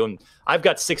Doom review, and I've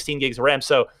got 16 gigs of RAM.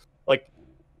 So like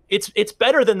it's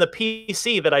better than the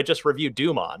PC that I just reviewed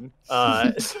Doom on.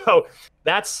 So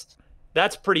that's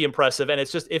pretty impressive. And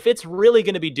it's just, if it's really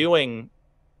going to be doing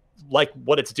like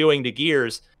what it's doing to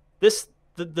Gears,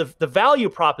 the value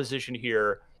proposition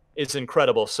here is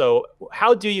incredible. So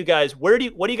how do you guys, what do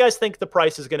you guys think the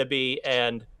price is going to be,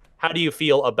 and how do you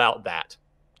feel about that?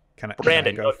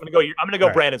 Brandon, I'm going to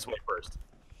go Brandon's way first.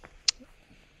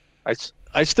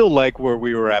 I still like where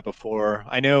we were at before.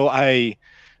 I know I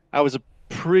was a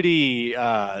pretty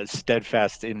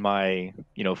steadfast in my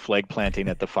flag planting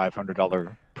at the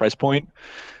 $500 price point,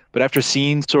 but after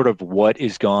seeing sort of what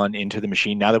is gone into the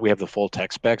machine, now that we have the full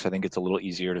tech specs, I think it's a little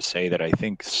easier to say that I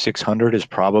think 600 is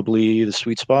probably the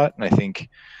sweet spot, and I think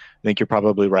you're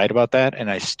probably right about that. And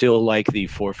I still like the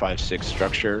 456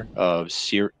 structure of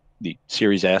the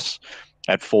Series S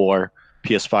at 4.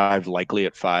 PS5 likely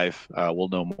at 5. We'll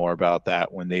know more about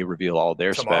that when they reveal all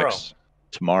their specs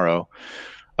tomorrow.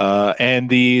 And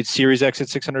the Series X at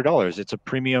 $600. It's a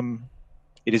premium.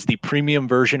 It is the premium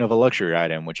version of a luxury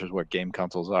item, which is what game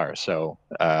consoles are. So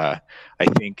I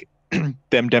think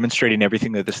them demonstrating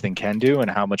everything that this thing can do and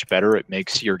how much better it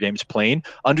makes your games playing,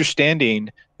 understanding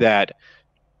that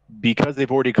because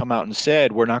they've already come out and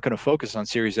said we're not going to focus on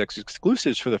Series X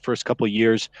exclusives for the first couple of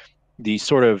years, the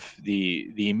sort of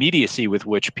the immediacy with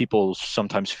which people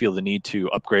sometimes feel the need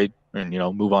to upgrade and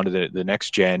move on to the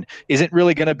next gen isn't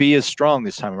really going to be as strong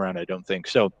this time around, I don't think.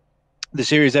 So the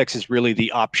Series X is really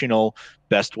the optional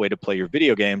best way to play your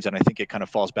video games, and I think it kind of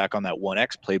falls back on that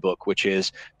 1X playbook, which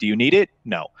is, do you need it?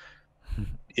 No.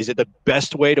 Is it the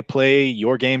best way to play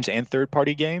your games and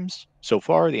third-party games? So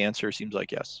far, the answer seems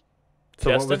like yes.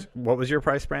 So what was your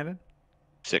price, Brandon?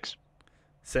 6.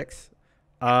 6?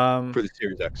 For the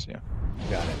Series X, yeah.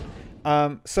 Got it.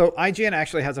 So IGN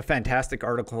actually has a fantastic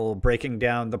article breaking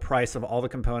down the price of all the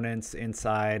components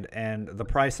inside, and the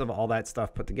price of all that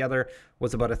stuff put together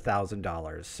was about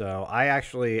 $1,000. So I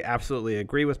actually absolutely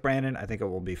agree with Brandon. I think it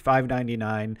will be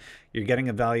 $599. You're getting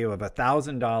a value of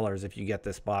 $1,000 if you get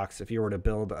this box. If you were to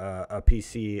build a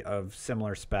PC of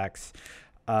similar specs,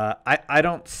 I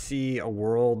don't see a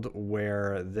world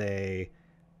where they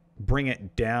bring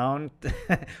it down to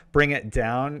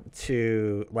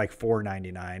like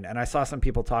 $499. And I saw some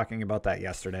people talking about that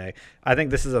yesterday. I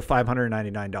think this is a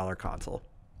 $599 console.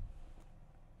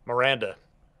 Miranda.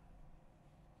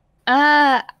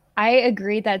 I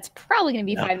agree that's probably going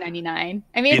to be $599.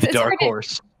 I mean, it's a dark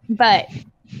horse, but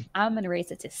I'm going to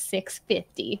raise it to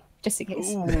 $650 just in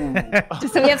case.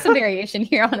 Just so we have some variation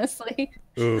here, honestly.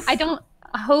 Oof. I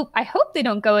hope they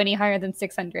don't go any higher than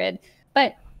 600,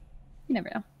 but you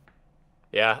never know.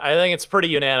 Yeah, I think it's pretty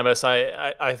unanimous.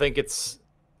 I think it's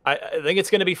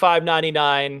going to be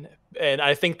 $599, and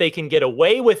I think they can get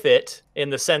away with it in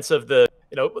the sense of the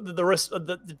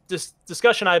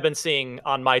discussion I've been seeing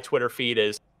on my Twitter feed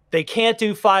is they can't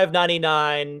do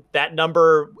 $599. That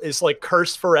number is like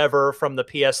cursed forever from the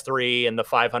PS3 and the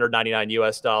 $599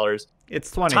 US. It's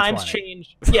 2020. Times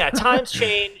change. Yeah, times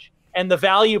change, and the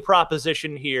value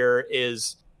proposition here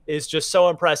is just so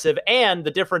impressive. And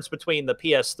the difference between the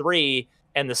PS3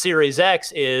 and the Series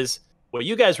X is what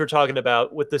you guys were talking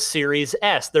about with the Series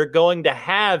S. They're going to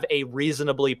have a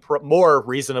more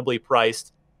reasonably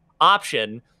priced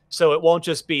option. So it won't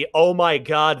just be, oh my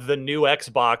God, the new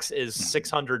Xbox is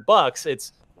 $600.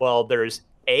 It's, well, there's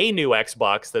a new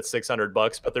Xbox that's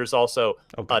 $600, but there's also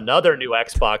another new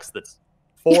Xbox that's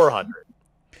 $400.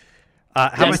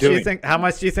 How much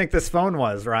do you think this phone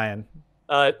was, Ryan?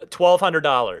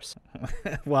 $1,200.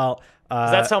 Well,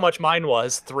 that's how much mine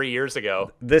was 3 years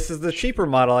ago. This is the cheaper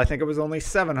model. I think it was only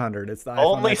 $700. It's the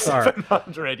only iPhone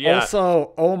 $700. Yeah.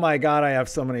 Also, oh my God, I have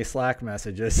so many Slack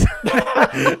messages.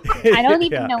 I don't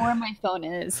even know where my phone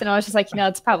is, and I was just like,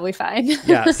 it's probably fine.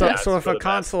 Yeah. So if a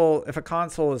console is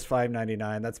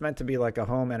 $599, that's meant to be like a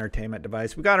home entertainment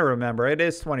device. We got to remember it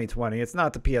is 2020. It's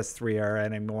not the PS3 era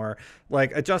anymore.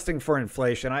 Like adjusting for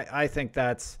inflation, I think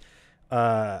that's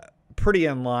pretty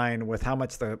in line with how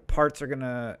much the parts are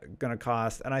gonna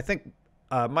cost. And I think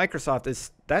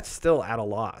Microsoft that's still at a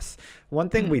loss. One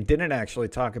thing we didn't actually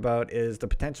talk about is the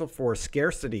potential for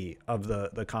scarcity of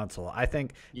the console. I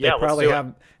think they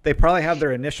probably have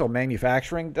their initial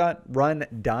manufacturing run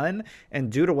done,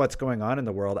 and due to what's going on in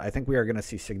the world, I think we are going to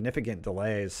see significant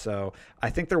delays. So I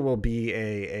think there will be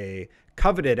a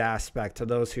coveted aspect to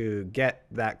those who get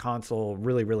that console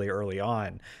really, really early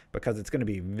on, because it's going to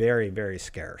be very, very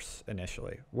scarce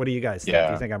initially. What do you guys think?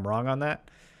 Do you think I'm wrong on that?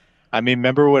 I mean,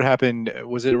 remember what happened?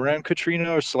 Was it around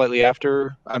Katrina or slightly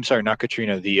after? I'm sorry, not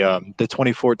Katrina. The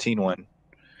 2014 one.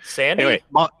 Sandy. Anyway,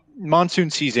 monsoon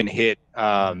season hit,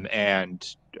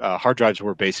 and hard drives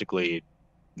were basically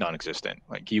non-existent.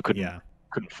 Like you couldn't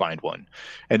find one.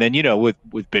 And then with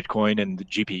Bitcoin and the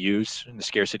GPUs and the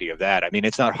scarcity of that, I mean,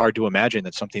 it's not hard to imagine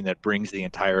that something that brings the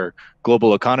entire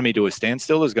global economy to a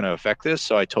standstill is going to affect this.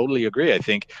 So I totally agree. I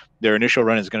think their initial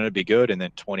run is going to be good, and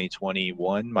then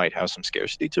 2021 might have some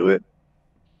scarcity to it.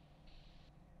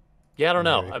 Yeah, I don't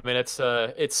know. I mean, it's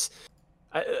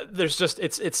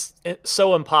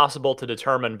so impossible to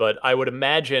determine, but I would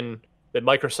imagine that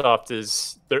Microsoft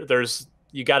is there's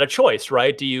you got a choice,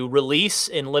 right? Do you release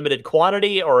in limited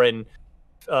quantity, or in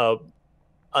a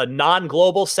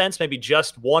non-global sense, maybe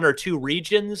just one or two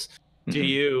regions?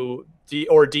 Mm-hmm.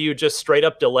 Do you just straight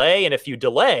up delay? And if you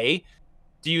delay,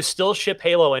 do you still ship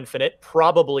Halo Infinite?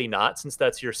 Probably not, since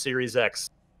that's your Series X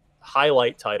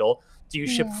highlight title. Do you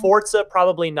ship Forza?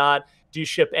 Probably not. Do you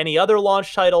ship any other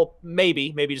launch title?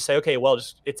 Maybe just say, okay, well,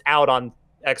 it's out on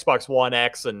Xbox One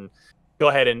X, and go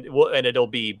ahead and it'll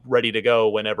be ready to go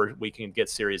whenever we can get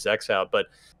Series X out. But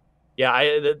yeah,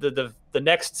 the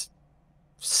next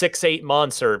 6-8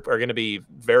 months are going to be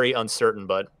very uncertain.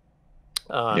 But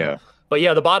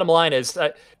the bottom line is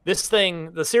this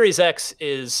thing, the Series X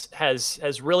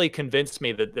has really convinced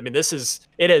me that, I mean,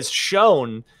 it has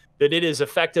shown that it is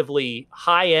effectively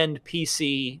high-end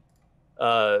PC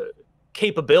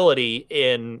capability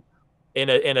in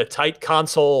a tight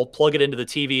console, plug it into the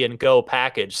TV and go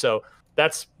package. So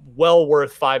that's well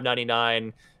worth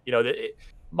 $599.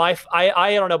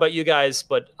 I don't know about you guys,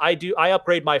 but I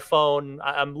upgrade my phone.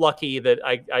 I'm lucky that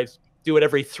I do it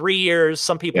every 3 years.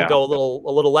 Some people go a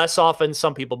little less often,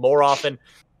 some people more often.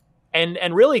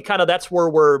 And really kind of that's where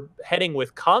we're heading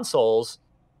with consoles.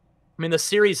 I mean, the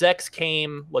Series X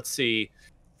came, let's see,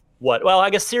 I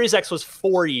guess Series X was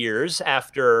 4 years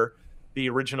after the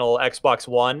original Xbox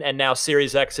One, and now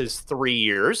Series X is 3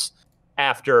 years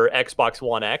after Xbox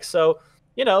One X. So,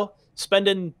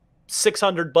 spending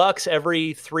 $600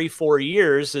 every 3-4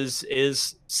 years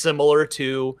is similar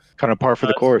to kind of par for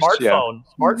the course.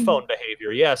 Smartphone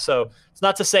behavior. Yeah. So it's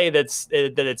not to say that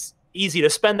it's easy to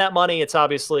spend that money. It's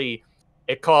obviously,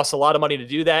 it costs a lot of money to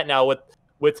do that. Now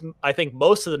with I think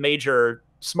most of the major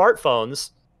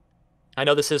smartphones, I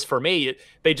know this is for me,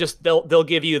 they'll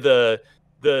give you the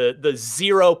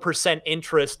 0%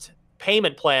 interest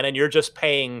payment plan, and you're just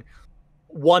paying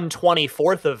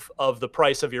 1/24 of the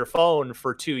price of your phone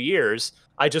for 2 years.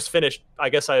 I finished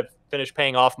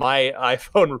paying off my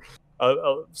iPhone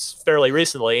fairly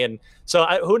recently, and so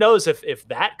who knows if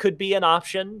that could be an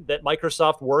option that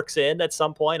Microsoft works in at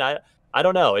some point. I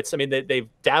don't know. They've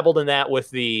dabbled in that with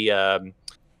the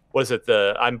what is it?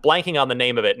 I'm blanking on the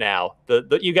name of it now.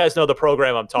 You guys know the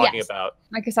program I'm talking about.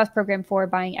 Microsoft program for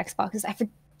buying Xboxes. I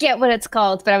forget what it's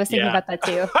called, but I was thinking about that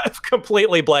too. I've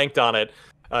completely blanked on it.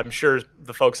 I'm sure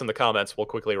the folks in the comments will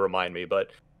quickly remind me.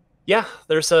 But yeah,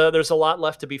 there's a lot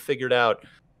left to be figured out.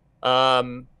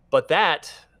 So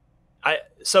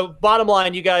bottom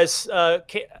line, you guys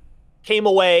came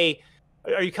away.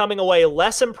 Are you coming away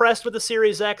less impressed with the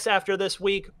Series X after this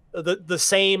week? The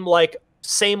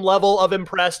same level of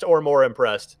impressed, or more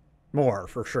impressed? More,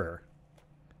 for sure.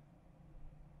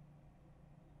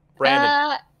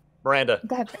 Miranda.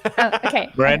 Go ahead. Oh,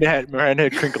 okay. Miranda had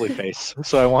crinkly face,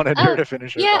 so I wanted her to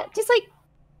finish it. Yeah, just like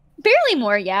barely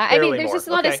more. Yeah, Barely there's more. just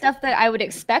a lot of stuff that I would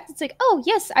expect. It's like, oh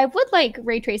yes, I would like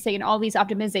ray tracing and all these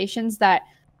optimizations that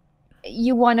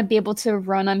you want to be able to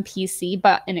run on PC,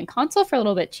 but in a console for a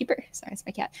little bit cheaper. Sorry, it's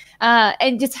my cat.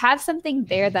 And just have something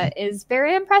there that is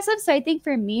very impressive. So I think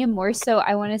for me, and more so,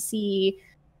 I want to see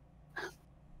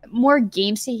more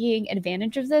games taking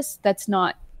advantage of this. That's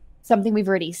not something we've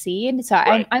already seen. So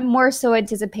Right. I'm more so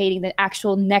anticipating the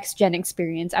actual next gen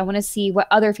experience. I want to see what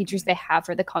other features they have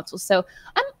for the console. So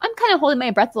I'm kind of holding my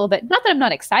breath a little bit. Not that I'm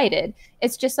not excited.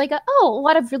 It's just like a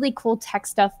lot of really cool tech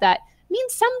stuff that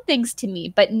means some things to me,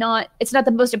 but it's not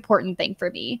the most important thing for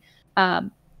me.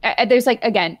 There's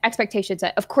again, expectations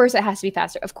that of course it has to be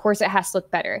faster. Of course it has to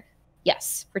look better.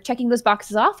 Yes, we're checking those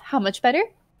boxes off. How much better?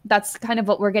 That's kind of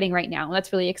what we're getting right now.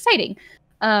 That's really exciting.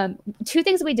 Two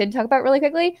things that we did talk about really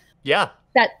quickly. Yeah.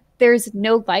 That there's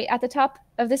no light at the top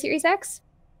of the Series X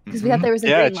because we thought there was a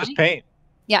green it's light. just paint.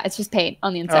 Yeah, it's just paint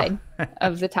on the inside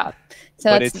of the top.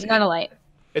 So But it's not a light.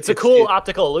 It's a cool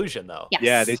optical illusion, though. Yes.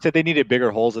 Yeah, they said they needed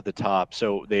bigger holes at the top,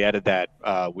 so they added that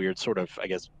weird sort of, I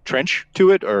guess, trench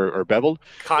to it or beveled.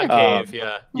 Concave,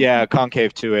 Yeah,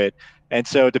 concave to it. And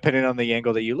so depending on the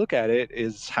angle that you look at it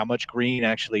is how much green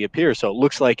actually appears. So it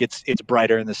looks like it's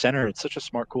brighter in the center. It's such a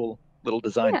smart, cool little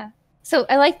design. Yeah. So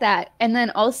I like that. And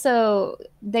then also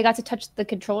they got to touch the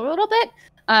controller a little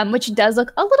bit, which does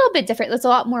look a little bit different. It's a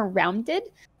lot more rounded.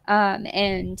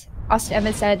 And Austin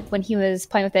Evans said when he was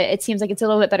playing with it, it seems like it's a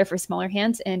little bit better for smaller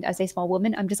hands. And as a small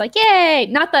woman, I'm just like, yay!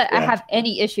 Not that I have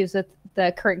any issues with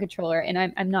the current controller, and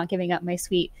I'm not giving up my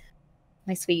sweet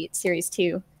Series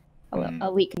 2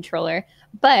 Elite controller.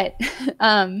 But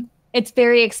it's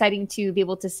very exciting to be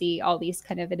able to see all these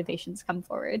kind of innovations come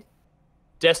forward.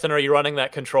 Destin, are you running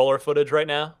that controller footage right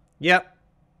now? Yep.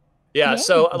 Yeah, Yes.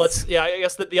 so I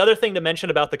guess the other thing to mention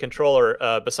about the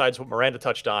controller, besides what Miranda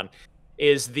touched on,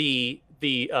 is the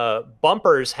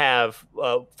bumpers have,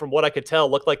 from what I could tell,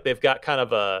 look like they've got kind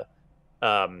of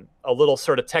a little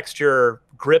sort of texture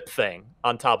grip thing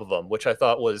on top of them, which I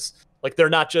thought was like they're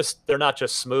not just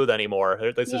smooth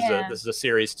anymore. This is a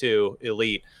Series 2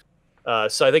 Elite,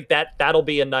 so I think that'll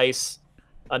be a nice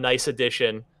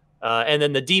addition. And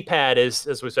then the D-pad is,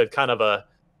 as we said, kind of a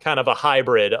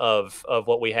hybrid of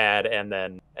what we had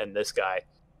and this guy.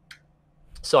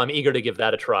 So I'm eager to give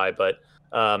that a try, but.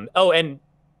 And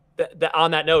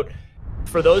on that note,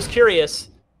 for those curious,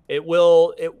 it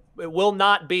will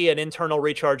not be an internal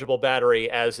rechargeable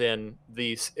battery as in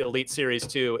the Elite Series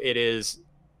 2. It is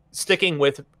sticking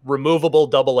with removable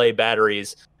AA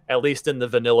batteries, at least in the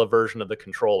vanilla version of the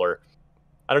controller.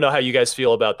 I don't know how you guys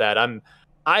feel about that.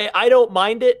 I don't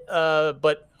mind it,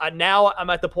 but now I'm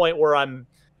at the point where I'm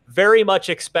very much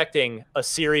expecting a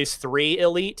Series 3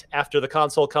 Elite after the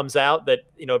console comes out that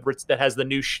that has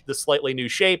the slightly new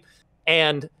shape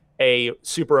and a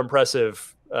super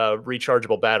impressive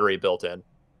rechargeable battery built in.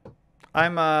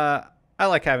 I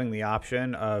like having the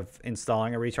option of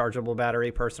installing a rechargeable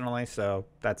battery personally, so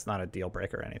that's not a deal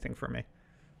breaker or anything for me.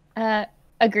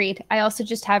 Agreed. I also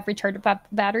just have rechargeable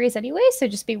batteries anyway, so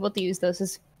just being able to use those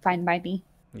is fine by me.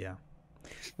 Yeah.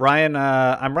 Ryan,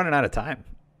 I'm running out of time.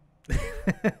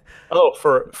 Oh,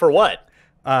 for what?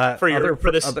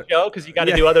 For this show, because you got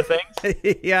to do other things.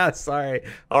 Yeah, sorry.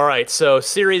 All right, so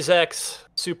Series X,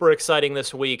 super exciting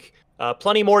this week.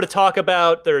 Plenty more to talk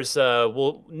about. There's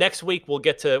next week we'll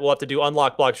have to do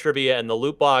Unlock Blocks trivia and the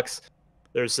loot box.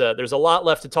 There's a lot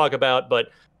left to talk about, but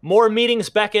more meetings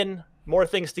beckon, more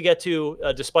things to get to.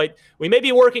 Despite we may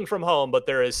be working from home, but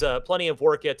there is plenty of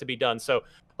work yet to be done. So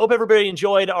hope everybody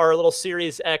enjoyed our little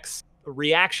Series X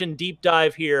reaction deep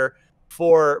dive here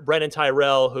for Brennan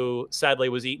Tyrell, who sadly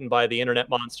was eaten by the internet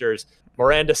monsters.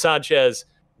 Miranda Sanchez,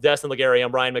 Destin Legary,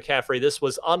 I'm Ryan McCaffrey. This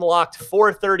was Unlocked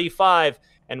 435,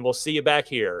 and we'll see you back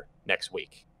here next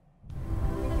week.